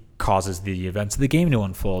he causes the events of the game to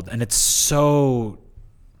unfold. And it's so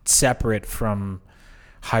separate from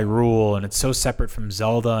Hyrule, and it's so separate from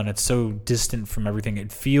Zelda, and it's so distant from everything.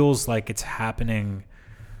 It feels like it's happening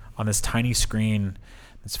on this tiny screen,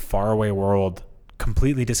 this faraway world,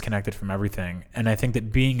 completely disconnected from everything. And I think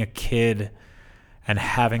that being a kid and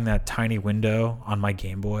having that tiny window on my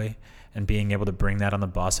Game Boy and being able to bring that on the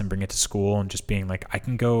bus and bring it to school and just being like,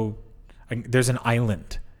 there's an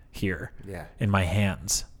island here in my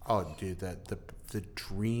hands. Oh, dude, the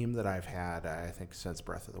dream that I've had, I think, since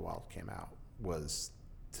Breath of the Wild came out was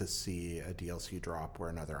to see a DLC drop where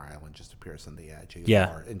another island just appears on the edge.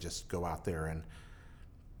 And just go out there and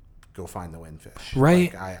go find the windfish.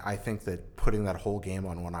 Right. Like, I think that putting that whole game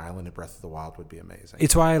on one island in Breath of the Wild would be amazing.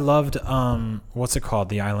 It's why I loved, what's it called?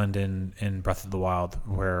 The island in Breath of the Wild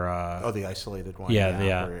where... the isolated one.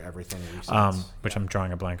 Yeah. Where everything resets. Which I'm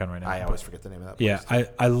drawing a blank on right now. I always forget the name of that place. Yeah,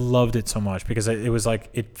 I loved it so much because it was like,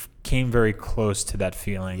 it came very close to that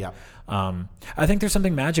feeling. Yeah. I think there's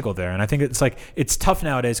something magical there, and I think it's like it's tough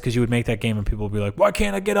nowadays because you would make that game and people would be like, "Why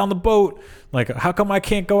can't I get on the boat? Like, how come I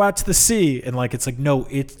can't go out to the sea?" And like, it's like, no,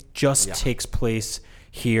 it just takes place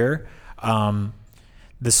here.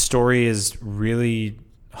 The story is really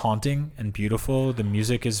haunting and beautiful. The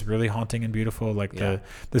music is really haunting and beautiful. Like the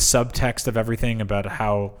subtext of everything about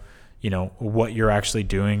how, what you're actually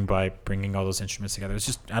doing by bringing all those instruments together. It's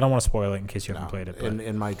just, I don't want to spoil it in case you haven't played it. But.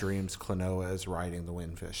 In my dreams, Klonoa is riding the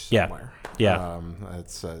windfish somewhere. Yeah.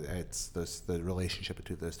 It's the relationship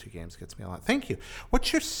between those two games gets me a lot. Thank you.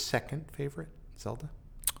 What's your second favorite Zelda?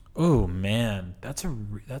 Oh man, that's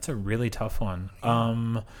a really tough one.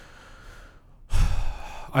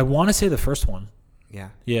 I want to say the first one. Yeah.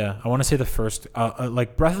 I want to say the first.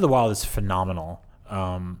 Like Breath of the Wild is phenomenal,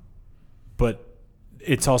 but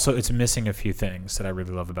it's missing a few things that I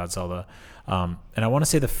really love about Zelda. And I want to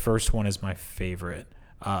say the first one is my favorite.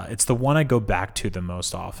 It's the one I go back to the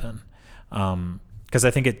most often. Because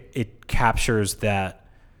I think it captures that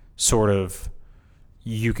sort of,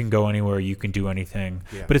 you can go anywhere, you can do anything.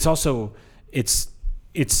 Yeah. But it's also, it's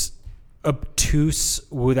obtuse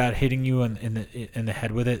without hitting you in the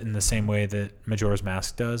head with it in the same way that Majora's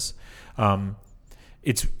Mask does.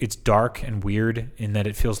 It's dark and weird in that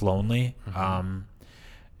it feels lonely. Mm-hmm.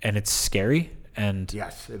 And it's scary and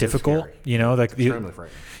difficult, like extremely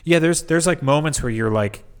frightening. Yeah, there's like moments where you're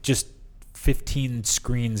like just 15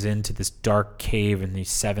 screens into this dark cave in the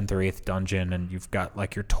 7th or 8th dungeon, and you've got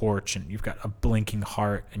like your torch and you've got a blinking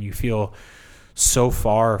heart, and you feel so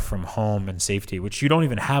far from home and safety, which you don't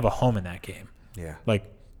even have a home in that game. Yeah. Like,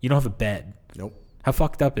 you don't have a bed. Nope. How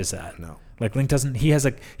fucked up is that? No. Like, Link doesn't, he has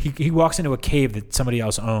like, he walks into a cave that somebody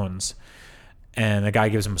else owns, and the guy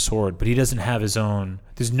gives him a sword, but he doesn't have his own,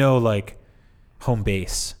 there's no like home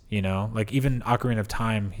base, you know? Like, even Ocarina of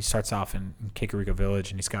Time, he starts off in Kakariko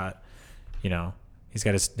Village, and he's got, you know, he's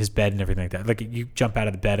got his bed and everything like that. Like, you jump out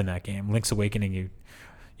of the bed in that game. Link's Awakening,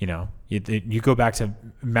 you know, you go back to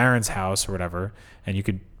Marin's house or whatever, and you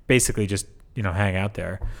could basically just, you know, hang out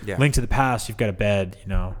there. Yeah. Link to the Past, you've got a bed, you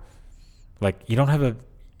know. Like, you don't have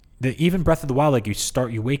even Breath of the Wild, like,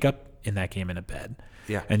 you wake up in that game in a bed.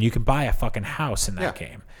 Yeah. And you can buy a fucking house in that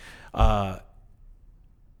game. But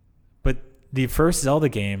the first Zelda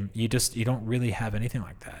game, you don't really have anything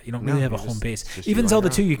like that. You don't really have a home base. Even Zelda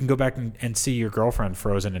 2, you can go back and see your girlfriend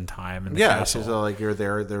frozen in time in the castle. She's like, you're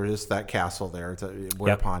there. There is that castle there.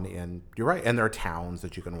 Whereupon, and you're right. And there are towns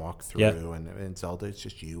that you can walk through. Yep. And in Zelda, it's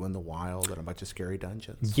just you in the wild and a bunch of scary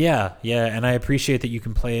dungeons. Yeah. And I appreciate that you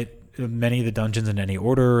can play it, many of the dungeons in any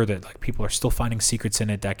order, that like people are still finding secrets in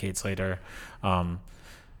it decades later.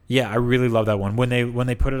 Yeah, I really love that one. When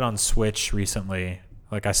they put it on Switch recently,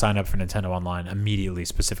 like, I signed up for Nintendo Online immediately,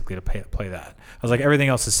 specifically to play that. I was like, everything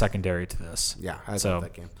else is secondary to this. Yeah, I love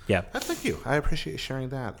that game. Yeah. Thank you. I appreciate you sharing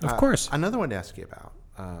that. Of course. Another one to ask you about,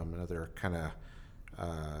 another kind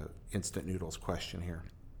of instant noodles question here.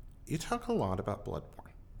 You talk a lot about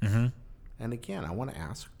Bloodborne. Mm-hmm. And again, I want to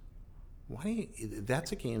ask,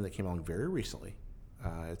 that's a game that came along very recently.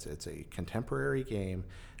 It's a contemporary game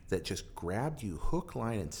that just grabbed you hook,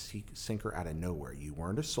 line, and sinker out of nowhere. You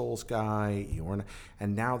weren't a Souls guy,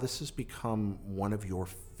 and now this has become one of your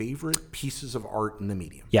favorite pieces of art in the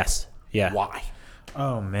medium. Yes. Yeah. Why?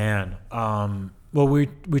 Oh man. Well, we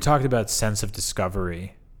talked about sense of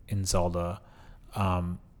discovery in Zelda.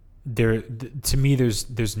 To me,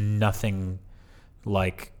 there's nothing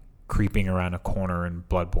like creeping around a corner in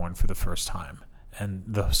Bloodborne for the first time, and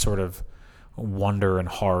the sort of wonder and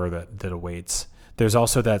horror that awaits. There's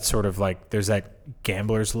also that sort of like, there's that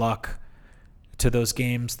gambler's luck to those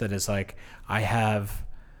games that is like, I have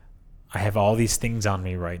all these things on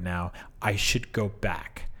me right now. I should go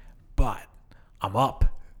back, but I'm up.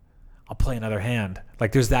 I'll play another hand.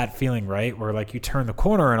 Like, there's that feeling, right? Where like you turn the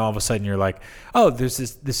corner and all of a sudden you're like, oh, there's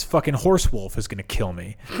this fucking horse wolf is going to kill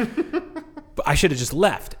me. But I should have just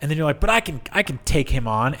left. And then you're like, but I can take him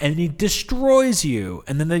on, and he destroys you.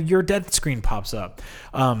 And then your death screen pops up.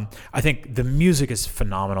 I think the music is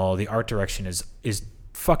phenomenal. The art direction is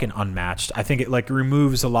fucking unmatched. I think it like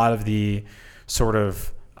removes a lot of the sort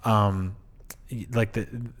of like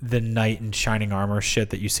the knight in shining armor shit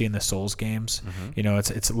that you see in the Souls games. Mm-hmm. You know,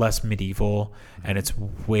 it's less medieval, and it's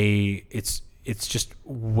just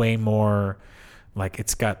way more like,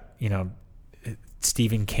 it's got, you know,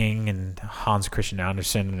 Stephen King and Hans Christian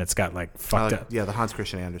Andersen, and it's got like fucked up. Yeah, the Hans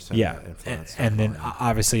Christian Andersen influence. And then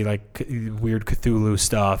obviously like weird Cthulhu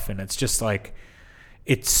stuff, and it's just like,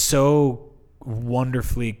 it's so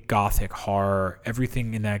wonderfully gothic horror.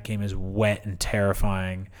 Everything in that game is wet and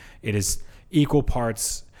terrifying. It is equal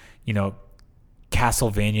parts, you know,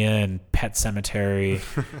 Castlevania and Pet Sematary.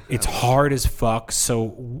 It's hard as fuck.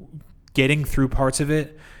 So getting through parts of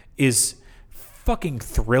it is fucking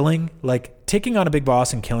thrilling. Like, taking on a big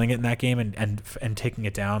boss and killing it in that game and taking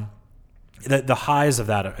it down, the highs of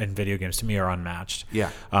that in video games to me are unmatched. Yeah.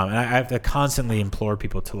 And I have to constantly implore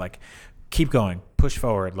people to like keep going, push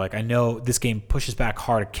forward. Like, I know this game pushes back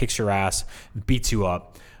hard, it kicks your ass, beats you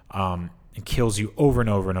up, and kills you over and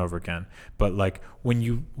over and over again. But like, when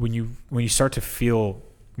you start to feel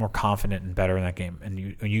more confident and better in that game,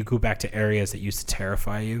 and when you go back to areas that used to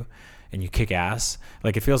terrify you, and you kick ass,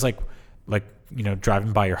 like, it feels like, you know,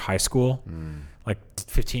 driving by your high school, like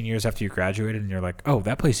 15 years after you graduated, and you're like, oh,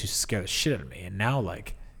 that place used to scare the shit out of me, and now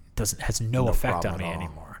like has no effect on me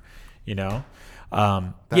anymore. You know,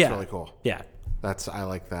 that's really cool. Yeah, I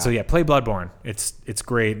like that. So yeah, play Bloodborne. It's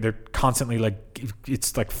great. They're constantly like,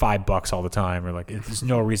 it's like $5 all the time, or like, there's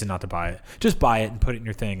no reason not to buy it. Just buy it and put it in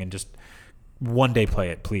your thing, and just one day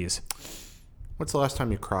play it, please. What's the last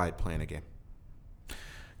time you cried playing a game?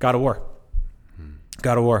 God of War.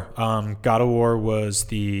 God of War. God of War was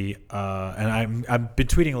the and I've been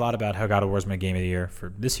tweeting a lot about how God of War is my game of the year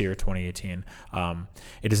for this year, 2018.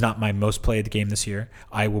 It is not my most played game this year.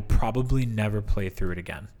 I will probably never play through it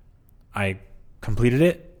again. I completed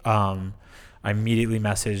it. I immediately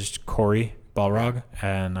messaged Corey Balrog,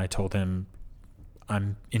 and I told him,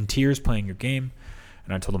 I'm in tears playing your game,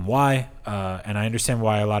 and I told him why. And I understand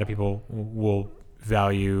why a lot of people will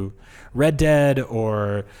value Red Dead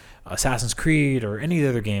or Assassin's Creed or any of the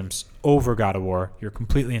other games over God of War. You're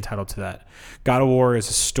completely entitled to that. God of War is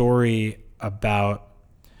a story about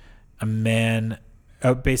a man,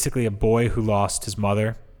 basically a boy who lost his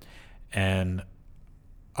mother, and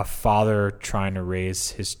a father trying to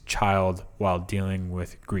raise his child while dealing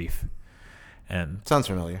with grief. And Sounds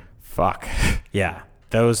familiar. fuck, yeah,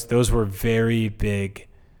 those were very big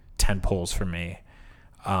tent poles for me.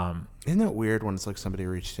 Isn't it weird when it's like somebody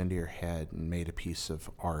reached into your head and made a piece of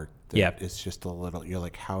art that Yep. it's just a little, you're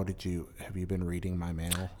like, have you been reading my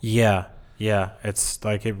mail? Yeah, it's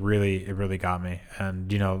like it really got me.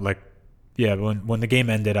 And like, yeah, when the game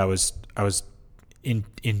ended, I was in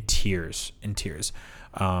tears.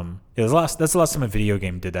 Yeah, that's the last time a video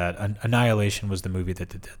game did that. Annihilation was the movie that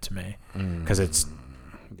did that to me, because it's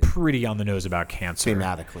pretty on the nose about cancer.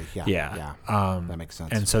 Thematically, yeah. That makes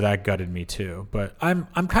sense. And so that gutted me too. But I'm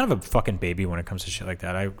kind of a fucking baby when it comes to shit like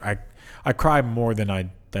that. I cry more than I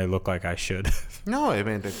look like I should. No, I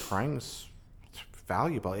mean, the crying's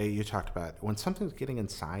valuable. You talked about when something's getting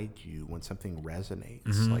inside you, when something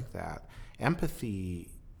resonates like that. Empathy,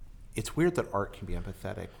 it's weird that art can be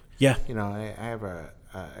empathetic. Yeah. I have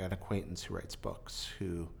an acquaintance who writes books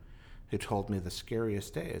who told me the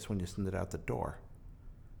scariest day is when you send it out the door,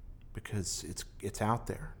 because it's out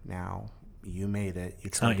there now. You made it.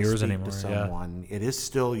 It's not yours anymore. To someone. Yeah. It is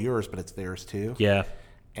still yours, but it's theirs too. Yeah.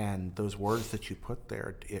 And those words that you put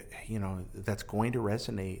there, that's going to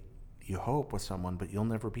resonate, you hope, with someone, but you'll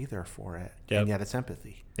never be there for it. Yep. And yet it's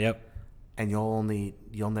empathy. Yep. And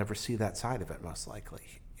you'll never see that side of it, most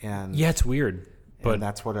likely. And yeah, it's weird, but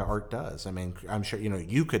that's what art does. I mean, I'm sure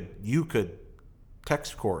you could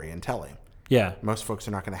text Corey and tell him. yeah, Most folks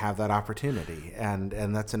are not going to have that opportunity, and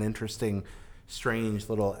that's an interesting, strange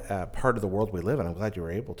little part of the world we live in. I'm glad you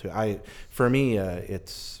were able to. For me,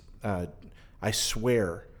 it's I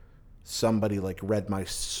swear somebody like read my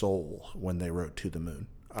soul when they wrote To the Moon.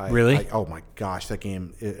 Really? Oh my gosh, that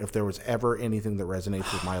game! If there was ever anything that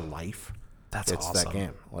resonates with my life, That's it's awesome. that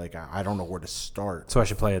game. Like I don't know where to start. So I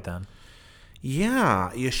should play it then.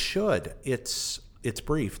 Yeah, you should. It's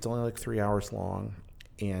brief. It's only like 3 hours long,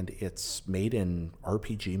 and it's made in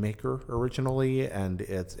RPG Maker originally. And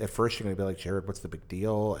it's at first you're gonna be like, Jared, what's the big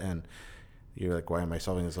deal? And you're like, why am I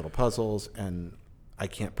solving these little puzzles? And I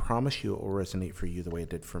can't promise you it will resonate for you the way it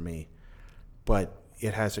did for me, but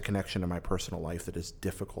it has a connection to my personal life that is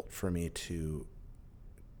difficult for me to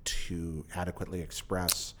adequately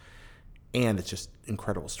express. And it's just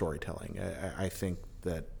incredible storytelling. I think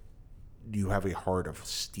that you have a heart of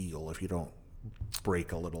steel if you don't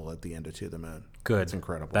break a little at the end of To the Moon. Good. It's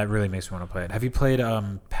incredible. That really makes me want to play it. Have you played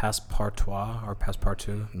Passepartout or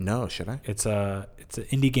Passepartout? No, should I? It's an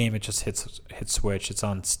indie game. It just hits Switch. It's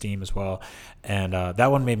on Steam as well, and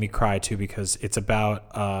that one made me cry too, because it's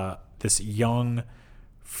about this young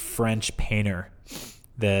French painter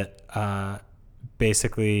that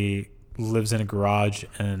basically lives in a garage,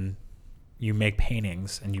 and you make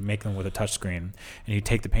paintings and you make them with a touchscreen, and you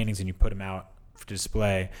take the paintings and you put them out for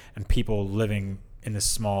display, and people living in this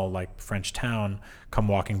small like French town come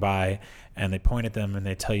walking by, and they point at them and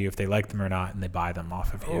they tell you if they like them or not, and they buy them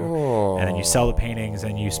off of you. Oh. And then you sell the paintings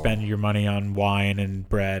and you spend your money on wine and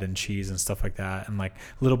bread and cheese and stuff like that. And like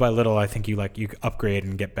little by little, I think you upgrade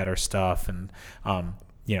and get better stuff, and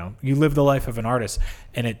you live the life of an artist.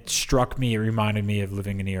 And it struck me, it reminded me of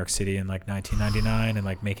living in New York City in like 1999 and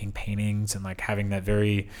like making paintings and like having that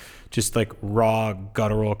very just like raw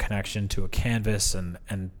guttural connection to a canvas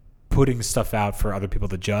and putting stuff out for other people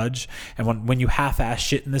to judge. And when you half-ass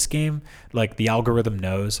shit in this game, like the algorithm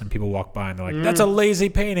knows, and people walk by and they're like, that's a lazy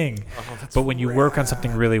painting. But when you work on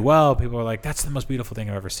something really well, people are like, that's the most beautiful thing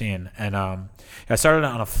I've ever seen. And I started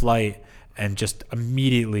on a flight and just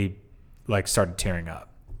immediately like started tearing up.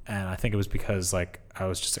 And I think it was because like I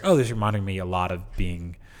was just like, oh, this reminded me a lot of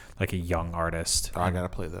being like a young artist. Oh, I gotta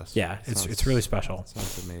play this. Yeah, it's really special.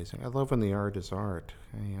 Sounds amazing. I love when the art is art.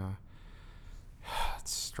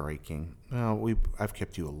 It's striking. Well, I've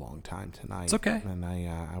kept you a long time tonight. It's okay. And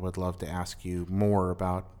I would love to ask you more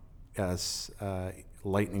about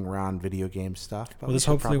lightning round video game stuff. But Well, this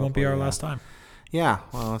hopefully won't be our last time. Yeah.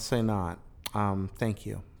 Well, let's say not. Thank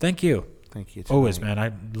you. Thank you. Thank you. Always, man.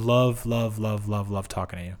 I love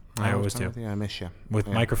talking to you. I always do. I miss you. With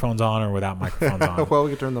microphones on or without microphones on. Well,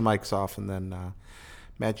 we can turn the mics off, and then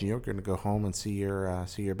imagine you're going to go home and see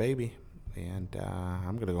your baby, and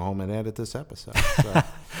I'm going to go home and edit this episode. So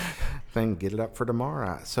then get it up for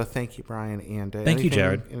tomorrow. So thank you, Brian. And thank you,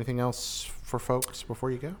 Jared. Anything else for folks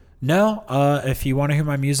before you go? No. If you want to hear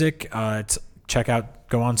my music, go on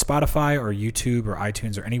Spotify or YouTube or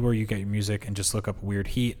iTunes or anywhere you get your music, and just look up Weird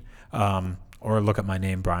Heat. or look up my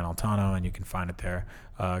name, Brian Altano, and you can find it there.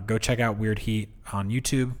 Go check out Weird Heat on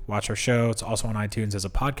YouTube. Watch our show. It's also on iTunes as a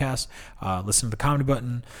podcast. Listen to the Comedy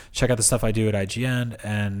Button. Check out the stuff I do at IGN.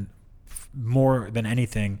 And more than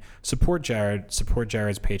anything, support Jared. Support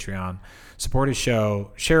Jared's Patreon. Support his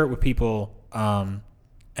show. Share it with people.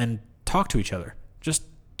 And talk to each other. Just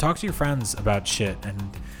talk to your friends about shit.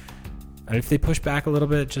 And if they push back a little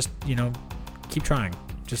bit, just, keep trying.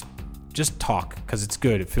 Just talk, because it's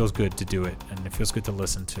good. It feels good to do it, and it feels good to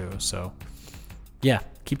listen to. So, yeah,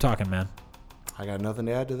 keep talking, man. I got nothing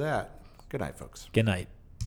to add to that. Good night, folks. Good night.